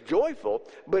only is joyful,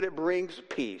 but it brings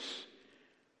peace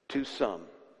to some.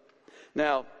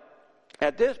 Now,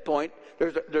 at this point,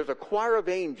 there's a choir of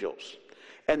angels,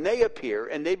 and they appear,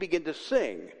 and they begin to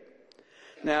sing.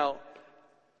 Now,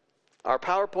 our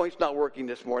PowerPoint's not working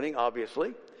this morning,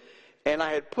 obviously, and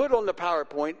I had put on the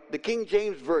PowerPoint the King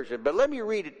James Version, but let me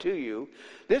read it to you.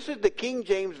 This is the King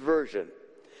James Version.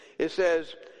 It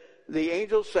says, the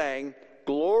angels sang,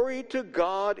 glory to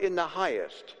God in the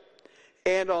highest,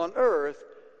 and on earth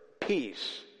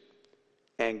peace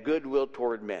and goodwill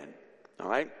toward men. All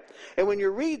right? And when you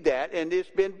read that, and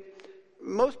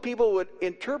most people would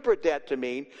interpret that to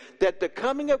mean that the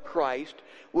coming of Christ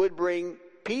would bring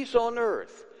peace on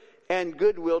earth and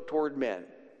goodwill toward men.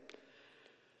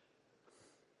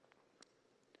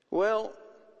 Well,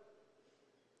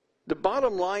 the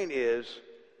bottom line is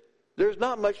there's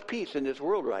not much peace in this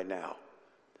world right now.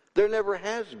 There never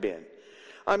has been.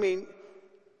 I mean,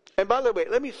 and by the way,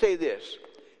 let me say this.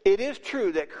 It is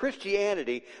true that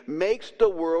Christianity makes the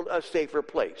world a safer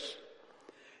place.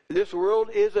 This world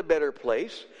is a better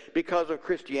place because of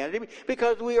Christianity,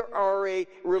 because we are a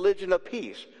religion of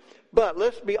peace. But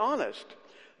let's be honest,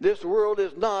 this world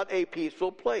is not a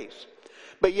peaceful place.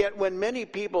 But yet when many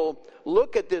people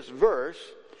look at this verse,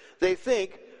 they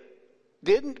think,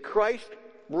 didn't Christ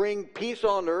bring peace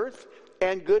on earth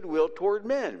and goodwill toward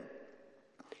men?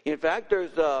 In fact,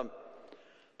 there's a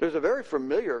very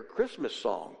familiar Christmas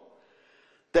song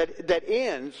that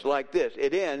ends like this.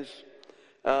 It ends,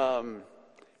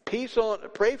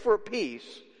 pray for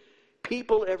peace,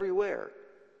 people everywhere.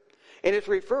 And it's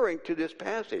referring to this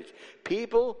passage.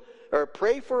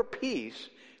 Pray for peace,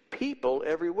 people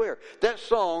everywhere. That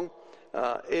song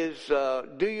is,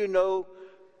 do you know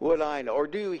what I know? Or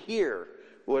do you hear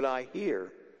what I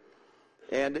hear?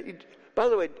 And by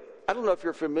the way, I don't know if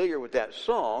you're familiar with that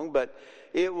song, but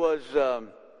it was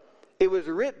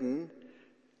written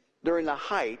during the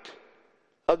height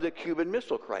of the Cuban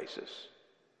Missile Crisis.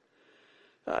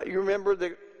 You remember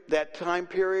the that time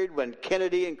period when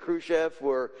Kennedy and Khrushchev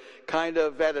were kind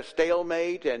of at a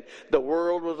stalemate, and the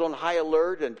world was on high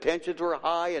alert, and tensions were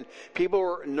high, and people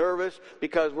were nervous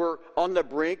because we're on the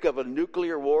brink of a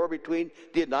nuclear war between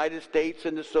the United States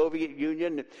and the Soviet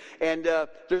Union. And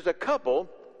there's a couple,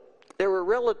 they were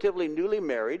relatively newly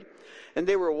married, and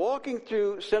they were walking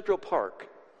through Central Park,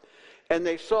 and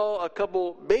they saw a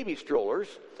couple baby strollers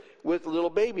with little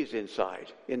babies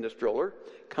inside in the stroller,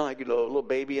 kind of like, a little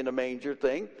baby in a manger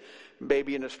thing,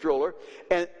 baby in a stroller.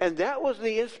 And that was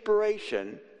the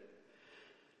inspiration,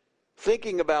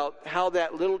 thinking about how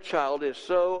that little child is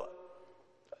so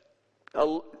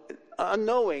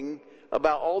unknowing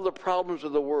about all the problems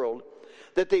of the world,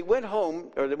 that they went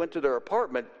home, or they went to their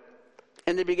apartment,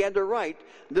 and they began to write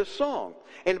this song.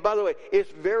 And by the way,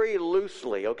 it's very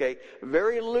loosely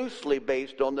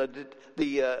based on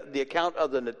the account of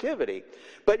the Nativity.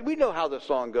 But we know how the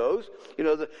song goes.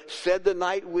 Said the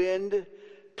night wind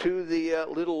to the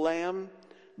little lamb,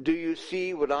 do you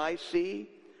see what I see?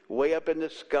 Way up in the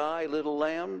sky, little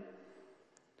lamb.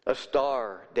 A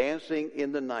star dancing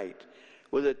in the night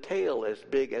with a tail as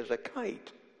big as a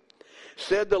kite.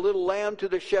 Said the little lamb to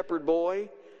the shepherd boy,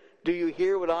 do you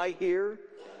hear what I hear?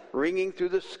 Ringing through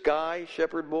the sky,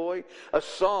 shepherd boy. A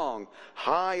song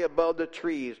high above the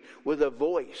trees with a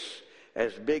voice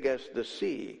as big as the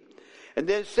sea. And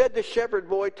then said the shepherd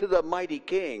boy to the mighty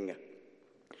king,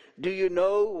 do you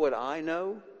know what I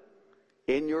know?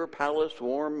 In your palace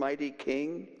warm, mighty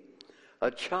king,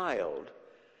 a child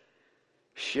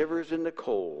shivers in the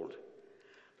cold.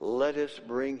 Let us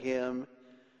bring him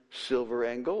silver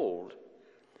and gold.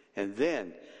 And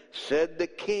then said the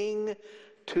king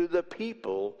to the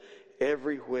people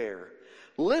everywhere,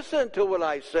 listen to what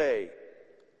I say.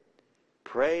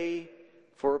 Pray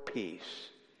for peace,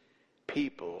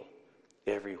 people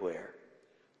everywhere.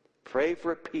 Pray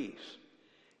for peace,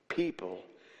 people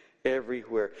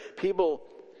everywhere. People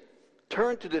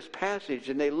turn to this passage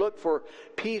and they look for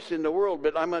peace in the world,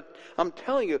 but I'm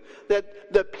telling you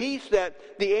that the peace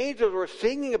that the angels were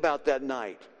singing about that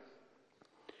night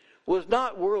was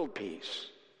not world peace.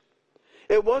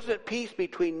 It wasn't peace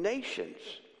between nations.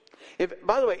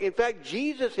 By the way, in fact,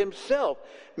 Jesus himself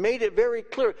made it very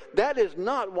clear that is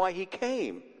not why he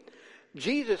came.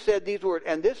 Jesus said these words,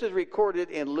 and this is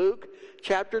recorded in Luke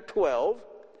chapter 12,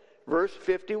 verse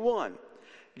 51.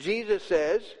 Jesus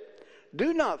says,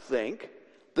 do not think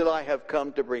that I have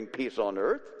come to bring peace on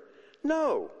earth.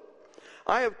 No,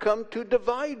 I have come to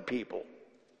divide people.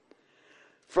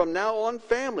 From now on,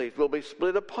 families will be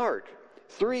split apart.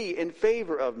 3 in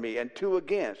favor of me and 2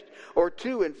 against. Or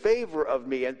 2 in favor of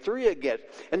me and 3 against.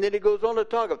 And then he goes on to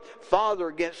talk of father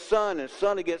against son and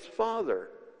son against father.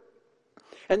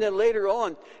 And then later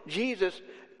on, Jesus,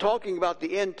 talking about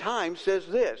the end times, says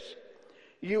this.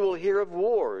 You will hear of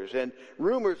wars and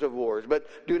rumors of wars, but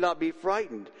do not be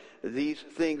frightened. These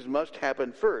things must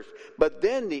happen first, but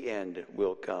then the end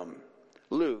will come.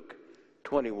 Luke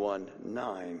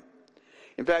 21:9.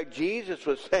 In fact, Jesus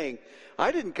was saying,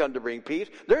 I didn't come to bring peace.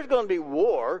 There's going to be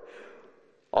war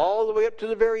all the way up to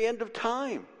the very end of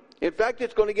time. In fact,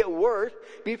 it's going to get worse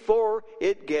before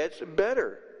it gets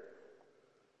better.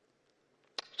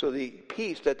 So the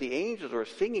peace that the angels were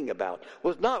singing about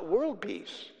was not world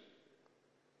peace.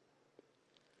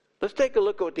 Let's take a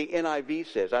look at what the NIV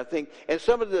says, I think, and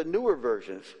some of the newer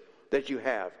versions that you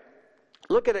have.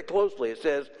 Look at it closely. It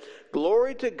says,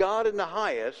 glory to God in the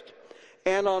highest,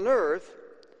 and on earth,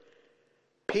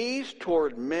 peace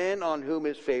toward men on whom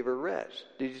his favor rests.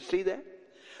 Did you see that?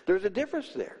 There's a difference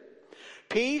there.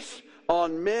 Peace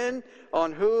on men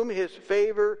on whom his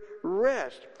favor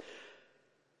rests.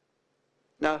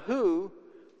 Now, who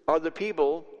are the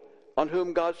people on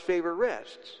whom God's favor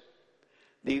rests?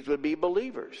 These would be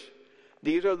believers.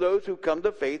 These are those who come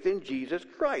to faith in Jesus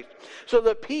Christ. So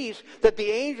the peace that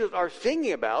the angels are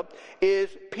singing about is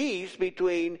peace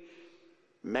between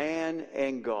man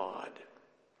and God.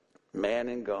 Man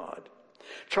and God.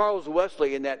 Charles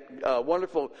Wesley, in that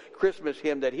wonderful Christmas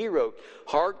hymn that he wrote,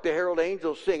 Hark the Herald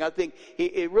Angels Sing, I think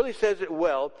it really says it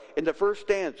well in the first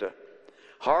stanza.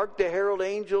 Hark the herald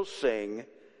angels sing,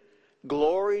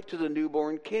 glory to the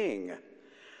newborn King.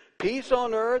 Peace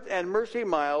on earth and mercy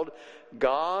mild,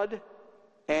 God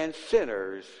and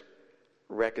sinners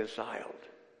reconciled.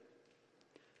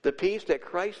 The peace that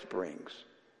Christ brings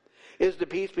is the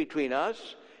peace between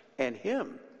us and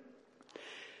him.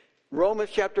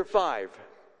 Romans chapter 5,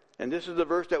 and this is the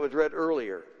verse that was read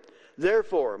earlier.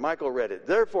 Therefore, Michael read it,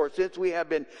 therefore, since we have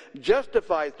been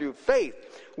justified through faith,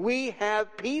 we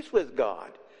have peace with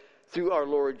God through our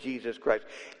Lord Jesus Christ.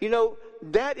 You know,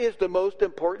 that is the most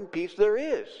important peace there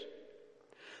is.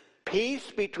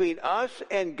 Peace between us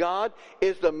and God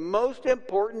is the most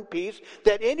important peace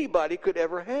that anybody could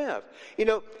ever have. You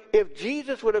know, if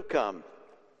Jesus would have come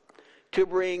to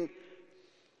bring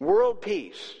world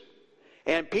peace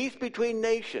and peace between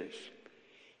nations,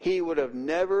 he would have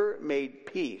never made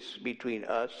peace between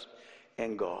us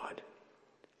and God.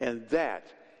 And that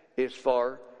is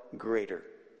far greater.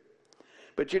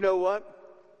 But you know what?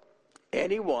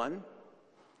 Anyone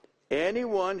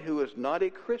who is not a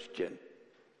Christian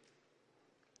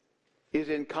is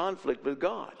in conflict with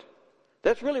God.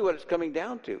 That's really what it's coming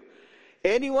down to.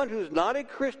 Anyone who's not a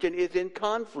Christian is in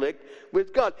conflict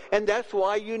with God. And that's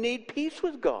why you need peace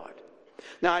with God.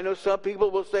 Now, I know some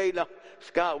people will say, "No,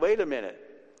 Scott, wait a minute.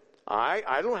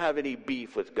 I don't have any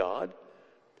beef with God.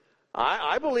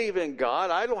 I believe in God.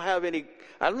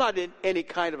 I'm not in any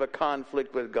kind of a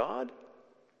conflict with God."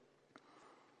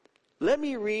 Let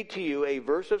me read to you a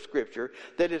verse of Scripture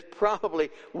that is probably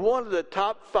one of the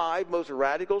top 5 most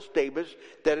radical statements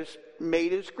that is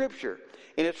made in Scripture.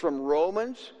 And it's from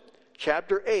Romans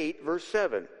chapter 8, verse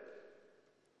 7.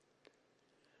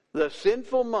 The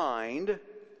sinful mind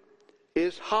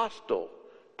is hostile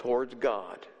towards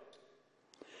God.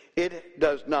 It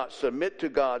does not submit to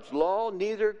God's law,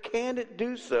 neither can it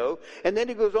do so. And then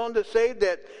he goes on to say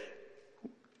that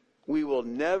we will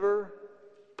never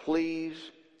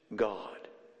please God.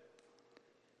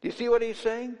 Do you see what he's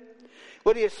saying?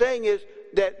 What he is saying is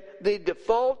that the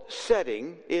default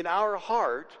setting in our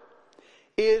heart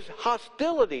is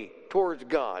hostility towards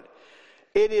God.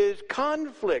 It is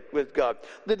conflict with God.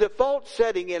 The default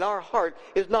setting in our heart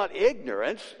is not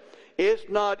ignorance. It's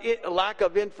not lack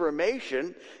of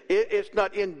information. It's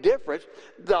not indifference.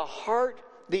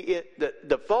 The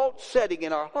default setting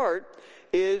in our heart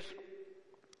is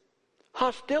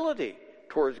hostility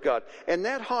towards God. And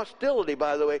that hostility,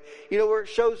 by the way, you know where it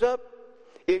shows up?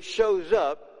 It shows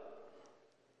up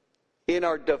in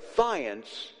our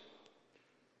defiance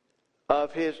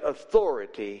of his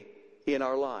authority in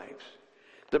our lives.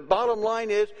 The bottom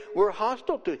line is we're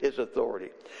hostile to his authority.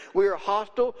 We are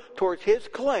hostile towards his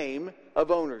claim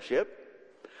of ownership.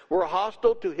 We're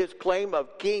hostile to his claim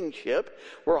of kingship.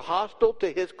 We're hostile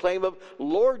to his claim of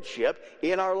lordship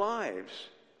in our lives.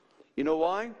 You know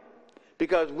why?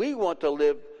 Because we want to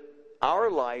live our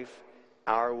life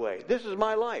our way. This is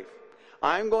my life.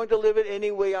 I'm going to live it any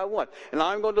way I want. And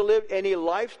I'm going to live any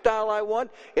lifestyle I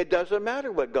want. It doesn't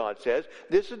matter what God says.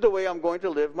 This is the way I'm going to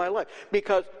live my life.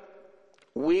 Because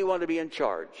we want to be in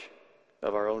charge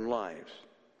of our own lives.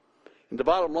 And the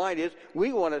bottom line is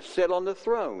we want to sit on the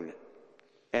throne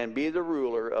and be the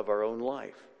ruler of our own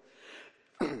life.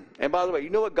 And by the way,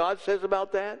 you know what God says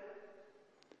about that?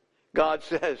 God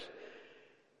says,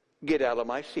 "Get out of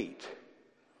my seat.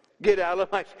 Get out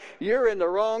of my... You're in the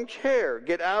wrong chair.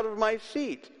 Get out of my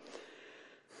seat."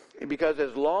 Because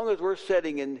as long as we're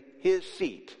sitting in his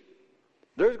seat,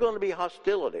 there's going to be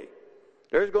hostility.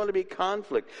 There's going to be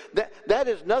conflict. That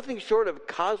is nothing short of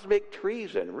cosmic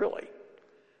treason, really.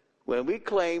 When we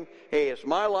claim, "Hey, it's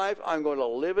my life. I'm going to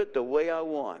live it the way I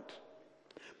want."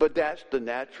 But that's the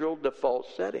natural default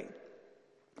setting.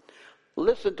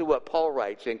 Listen to what Paul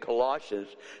writes in Colossians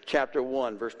chapter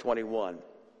 1, verse 21.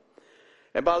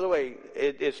 And by the way,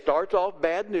 it starts off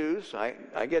bad news.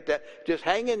 I get that. Just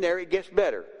hang in there. It gets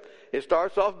better. It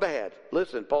starts off bad.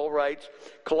 Listen, Paul writes,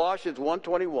 Colossians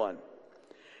 1:21.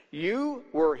 You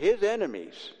were his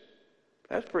enemies.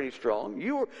 That's pretty strong.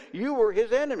 You were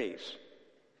his enemies.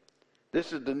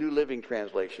 This is the New Living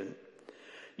Translation.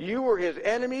 You were his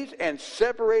enemies and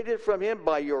separated from him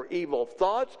by your evil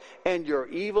thoughts and your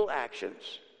evil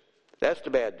actions. That's the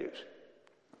bad news.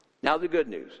 Now the good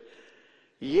news.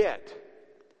 Yet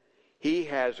he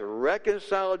has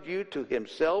reconciled you to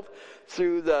himself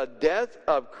through the death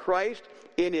of Christ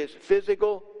in his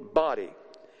physical body.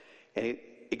 And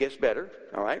it gets better,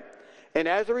 all right? And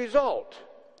as a result,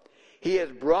 he has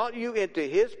brought you into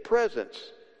his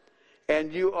presence,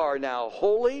 and you are now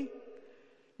holy,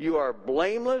 you are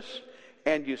blameless,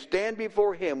 and you stand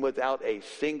before him without a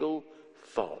single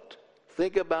fault.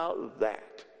 Think about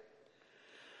that.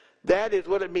 That is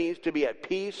what it means to be at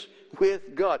peace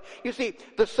with God. You see,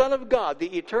 the Son of God,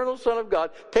 the eternal Son of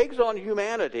God, takes on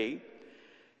humanity.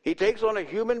 He takes on a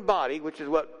human body, which is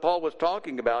what Paul was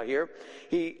talking about here.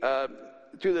 He,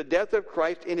 through the death of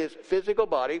Christ in his physical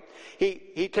body,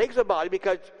 he takes a body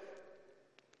because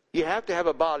you have to have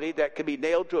a body that can be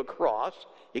nailed to a cross.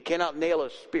 You cannot nail a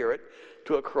spirit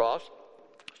to a cross.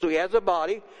 So he has a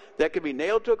body that can be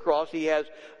nailed to a cross. He has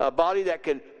a body that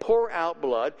can pour out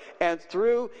blood. And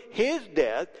through his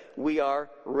death, we are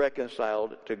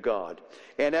reconciled to God.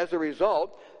 And as a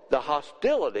result, the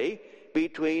hostility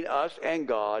between us and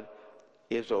God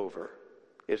is over.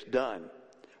 It's done.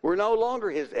 We're no longer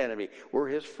his enemy. We're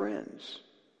his friends.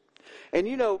 And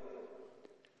you know,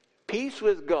 peace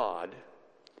with God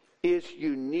is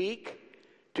unique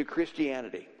to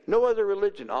Christianity. No other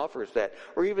religion offers that,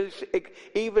 or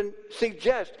even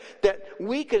suggests that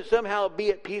we can somehow be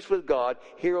at peace with God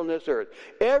here on this earth.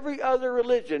 Every other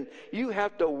religion, you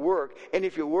have to work, and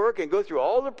if you work and go through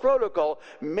all the protocol,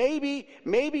 maybe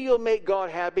you'll make God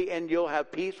happy and you'll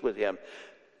have peace with him.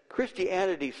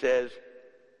 Christianity says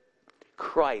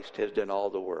Christ has done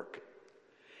all the work.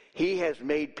 He has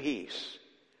made peace.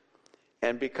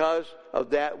 And because of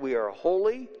that, we are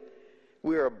holy,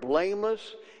 we are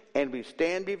blameless, and we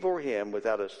stand before him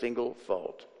without a single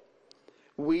fault.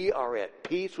 We are at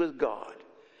peace with God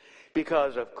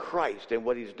because of Christ and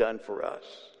what he's done for us.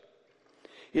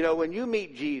 You know, when you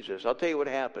meet Jesus, I'll tell you what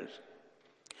happens.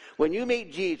 When you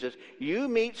meet Jesus, you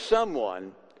meet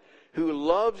someone who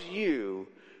loves you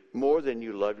more than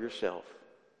you love yourself.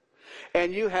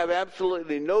 And you have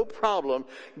absolutely no problem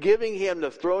giving him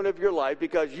the throne of your life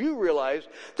because you realize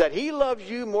that he loves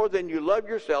you more than you love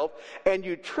yourself, and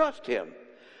you trust him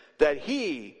that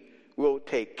he will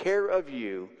take care of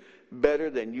you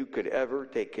better than you could ever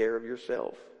take care of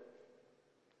yourself.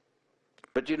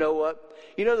 But you know what?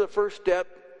 You know the first step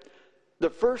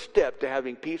to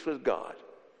having peace with God,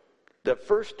 the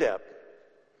first step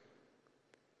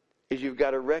is you've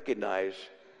got to recognize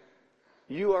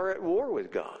you are at war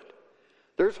with God.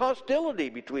 There's hostility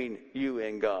between you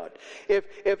and God. If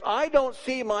I don't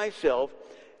see myself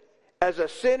as a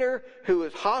sinner who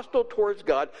is hostile towards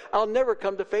God, I'll never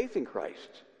come to faith in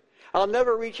Christ. I'll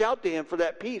never reach out to him for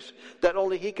that peace that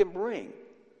only he can bring.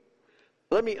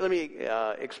 Let me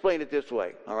explain it this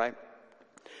way, all right?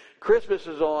 Christmas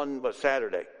is on,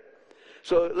 Saturday.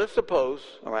 So let's suppose,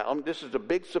 all right, this is a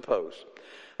big suppose.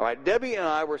 All right, Debbie and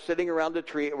I were sitting around the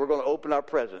tree, and we're going to open our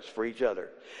presents for each other.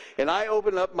 And I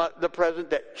open up the present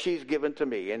that she's given to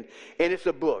me, and it's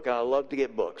a book. And I love to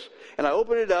get books. And I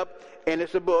open it up, and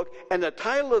it's a book, and the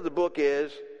title of the book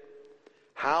is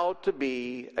How to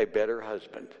Be a Better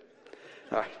Husband.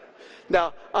 All right.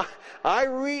 Now,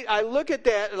 I look at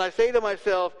that, and I say to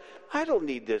myself, I don't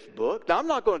need this book. Now, I'm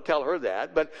not going to tell her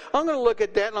that, but I'm going to look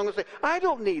at that, and I'm going to say, I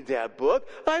don't need that book.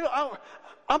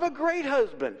 I'm a great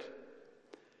husband.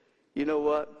 You know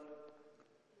what?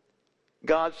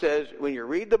 God says when you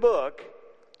read the book,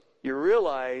 you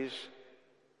realize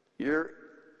you're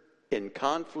in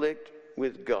conflict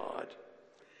with God.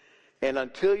 And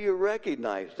until you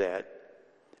recognize that,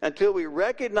 until we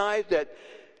recognize that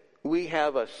we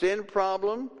have a sin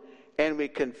problem and we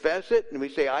confess it and we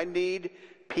say, I need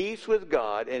peace with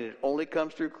God, and it only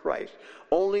comes through Christ,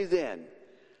 only then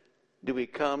do we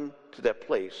come to that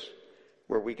place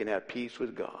where we can have peace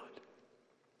with God.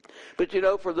 But you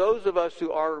know, for those of us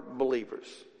who are believers,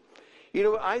 you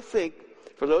know, I think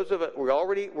for those of us,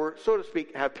 we're so to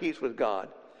speak, have peace with God.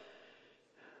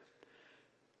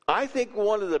 I think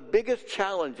one of the biggest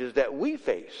challenges that we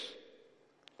face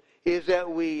is that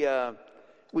we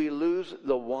lose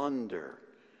the wonder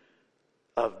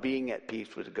of being at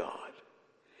peace with God.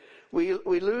 We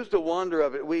lose the wonder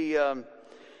of it. We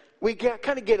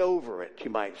kind of get over it, you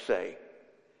might say.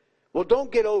 Well,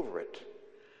 don't get over it.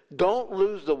 Don't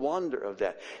lose the wonder of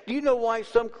that. Do you know why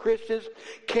some Christians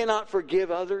cannot forgive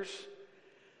others?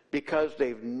 Because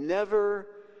they've never,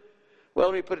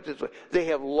 let me put it this way. They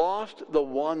have lost the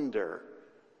wonder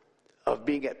of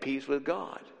being at peace with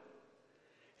God.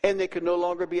 And they can no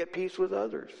longer be at peace with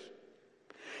others.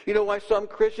 You know why some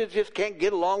Christians just can't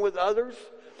get along with others?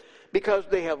 Because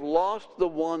they have lost the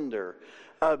wonder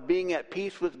of being at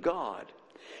peace with God.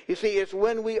 You see, it's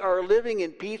when we are living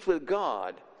in peace with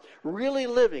God, really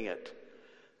living it,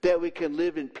 that we can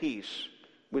live in peace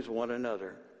with one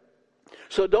another.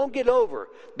 So don't get over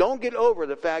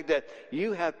the fact that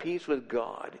you have peace with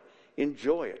God.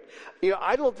 Enjoy it. You know,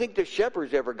 I don't think the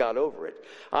shepherds ever got over it.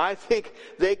 I think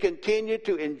they continued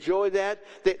to enjoy that.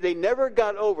 They never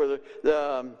got over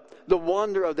the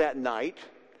wonder of that night.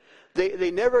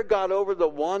 They never got over the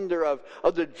wonder of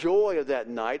the joy of that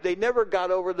night. They never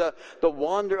got over the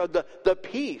wonder of the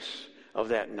peace of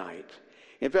that night.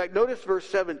 In fact, notice verse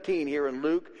 17 here in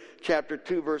Luke chapter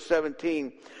 2, verse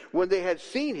 17. When they had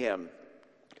seen him,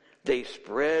 they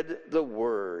spread the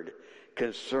word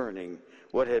concerning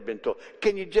what had been told.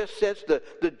 Can you just sense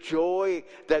the joy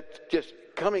that's just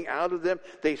coming out of them?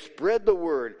 They spread the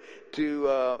word to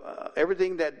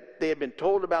everything that they had been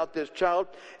told about this child.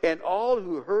 And all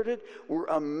who heard it were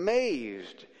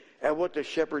amazed at what the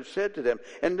shepherds said to them.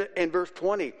 And in verse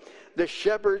 20, the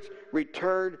shepherds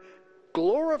returned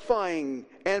glorifying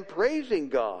and praising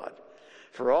God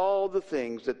for all the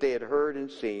things that they had heard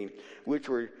and seen, which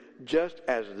were just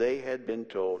as they had been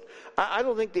told. I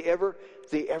don't think they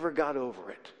ever got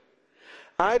over it.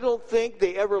 I don't think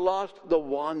they ever lost the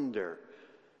wonder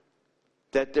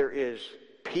that there is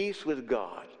peace with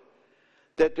God,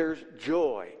 that there's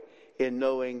joy in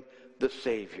knowing the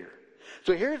Savior.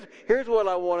 So here's what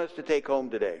I want us to take home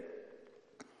today.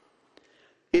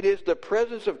 It is the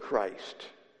presence of Christ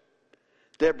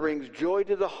that brings joy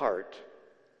to the heart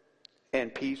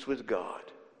and peace with God.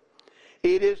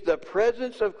 It is the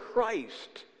presence of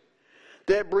Christ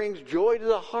that brings joy to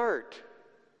the heart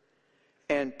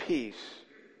and peace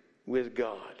with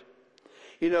God.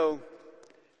 You know,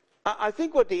 I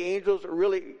think what the angels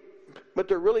what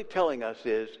they're really telling us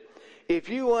is, if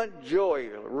you want joy,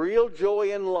 real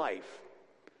joy in life,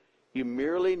 you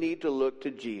merely need to look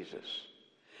to Jesus.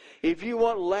 If you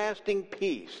want lasting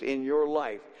peace in your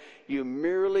life, you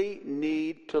merely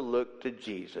need to look to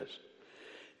Jesus.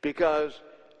 Because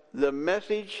the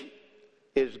message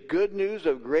is good news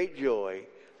of great joy,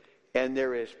 and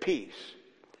there is peace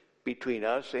between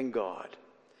us and God.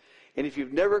 And if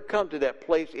you've never come to that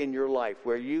place in your life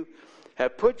where you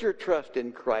have put your trust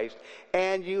in Christ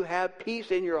and you have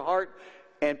peace in your heart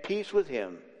and peace with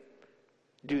Him,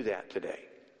 do that today.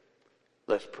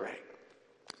 Let's pray.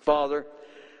 Father,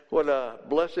 what a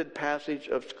blessed passage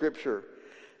of Scripture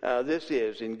this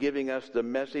is in giving us the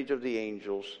message of the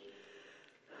angels,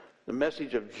 the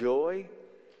message of joy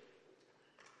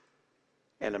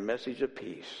and a message of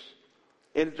peace.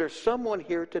 And if there's someone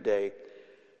here today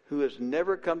who has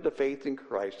never come to faith in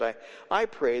Christ, I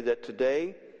pray that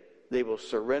today they will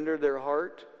surrender their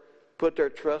heart, put their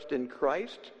trust in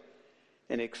Christ,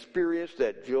 and experience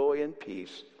that joy and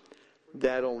peace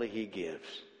that only He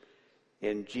gives.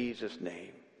 In Jesus'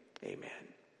 name, amen.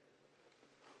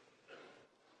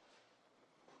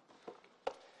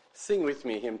 Sing with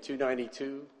me hymn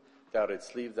 292, Thou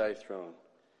Didst Leave Thy Throne.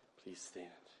 Please stand.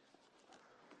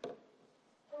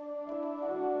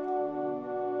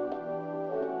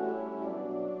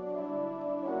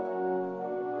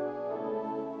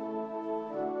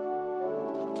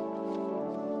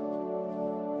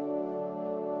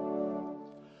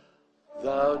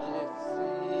 Thou didst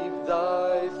leave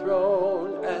thy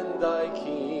throne and thy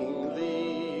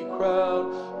kingly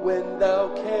crown when thou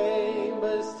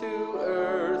camest to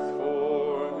earth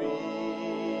for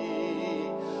me.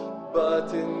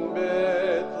 But in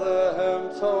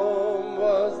Bethlehem's home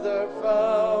was there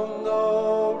found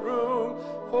no room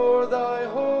for thy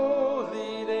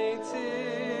holy nativity.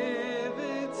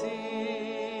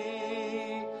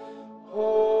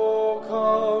 Oh,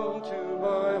 come to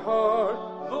my heart,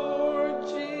 Lord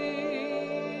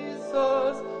Jesus,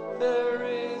 there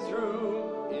is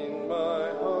room in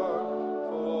my heart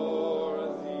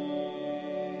for thee.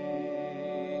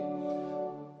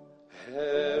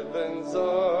 Heaven's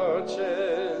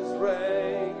arches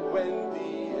rang when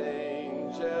the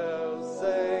angels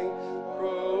sang,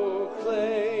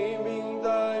 proclaiming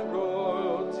thy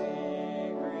royal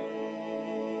degree.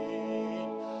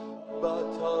 But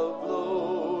of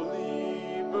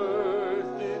lowly birth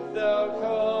did thou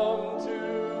come to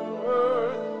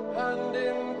earth, and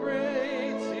in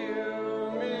great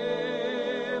humility.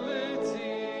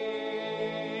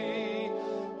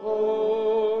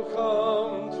 Oh,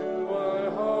 come to my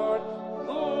heart,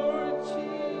 Lord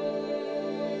Jesus,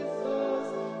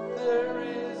 there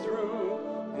is room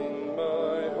in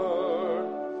my heart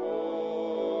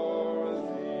for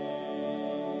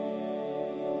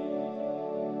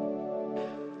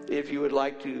thee. If you would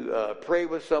like to pray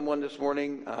with someone this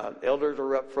morning, elders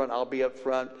are up front. I'll be up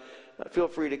front. Feel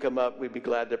free to come up. We'd be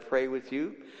glad to pray with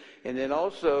you. And then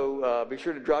also be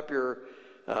sure to drop your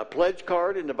pledge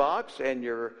card in the box and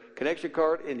your connection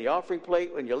card in the offering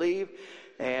plate when you leave.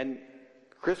 And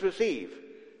Christmas Eve,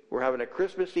 we're having a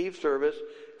Christmas Eve service,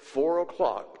 4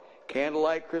 o'clock.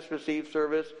 Candlelight Christmas Eve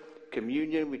service,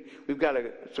 communion. We've got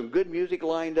some good music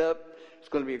lined up. It's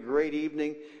going to be a great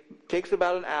evening. Takes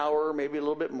about an hour, maybe a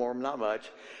little bit more, not much.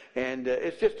 And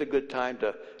it's just a good time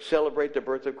to celebrate the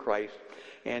birth of Christ.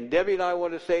 And Debbie and I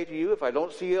want to say to you, if I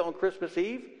don't see you on Christmas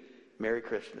Eve, Merry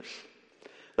Christmas.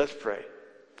 Let's pray.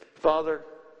 Father,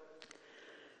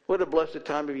 what a blessed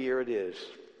time of year it is,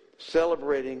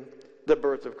 celebrating the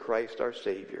birth of Christ our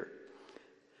Savior.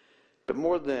 But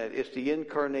more than that, it's the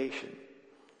incarnation,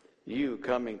 you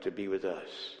coming to be with us.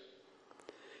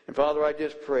 And Father, I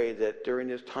just pray that during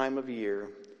this time of year,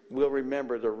 we'll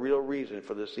remember the real reason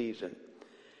for the season,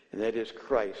 and that is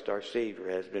Christ our Savior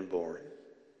has been born.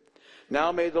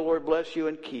 Now may the Lord bless you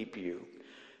and keep you.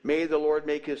 May the Lord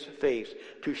make his face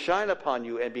to shine upon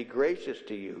you and be gracious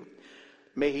to you.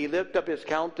 May he lift up his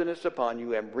countenance upon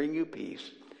you and bring you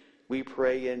peace. We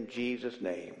pray in Jesus'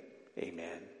 name.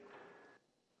 Amen.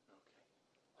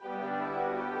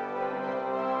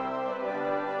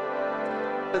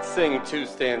 Let's sing 2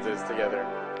 stanzas together.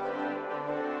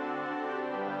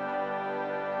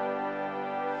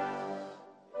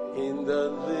 In the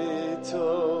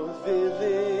little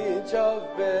village of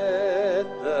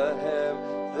Bethlehem,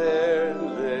 there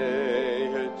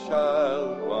lay a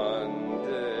child one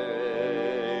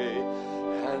day,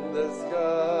 and the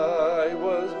sky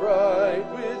was bright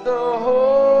with a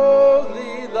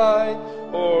holy light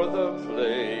o'er the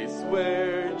place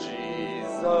where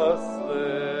Jesus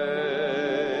lay.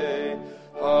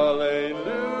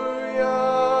 Hallelujah,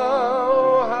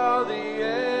 oh how the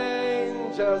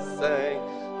angels sang.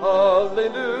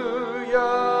 Hallelujah,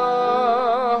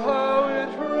 how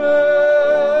it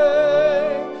rang,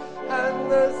 and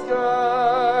the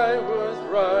sky was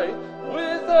bright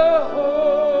with a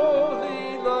holy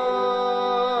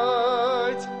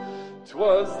light.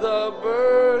 'Twas the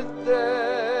birthday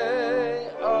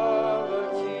of a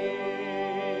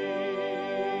king.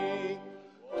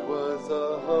 'Twas a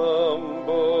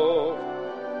humble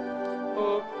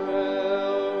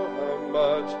how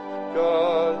much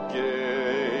God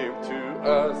gave to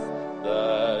us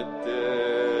that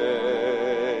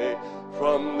day.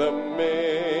 From the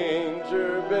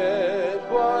manger bed,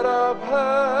 what a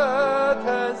path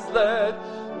has led,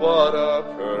 what a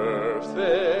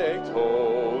perfect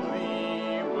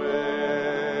holy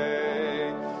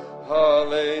way.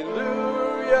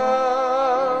 Hallelujah,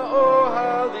 oh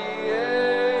how the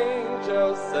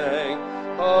angels sang.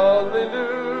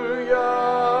 Hallelujah,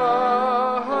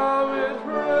 how it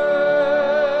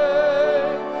rang,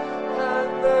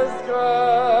 and the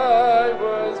sky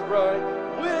was bright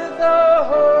with a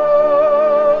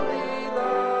holy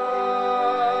light.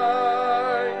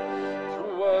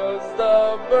 'Twas the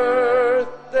birth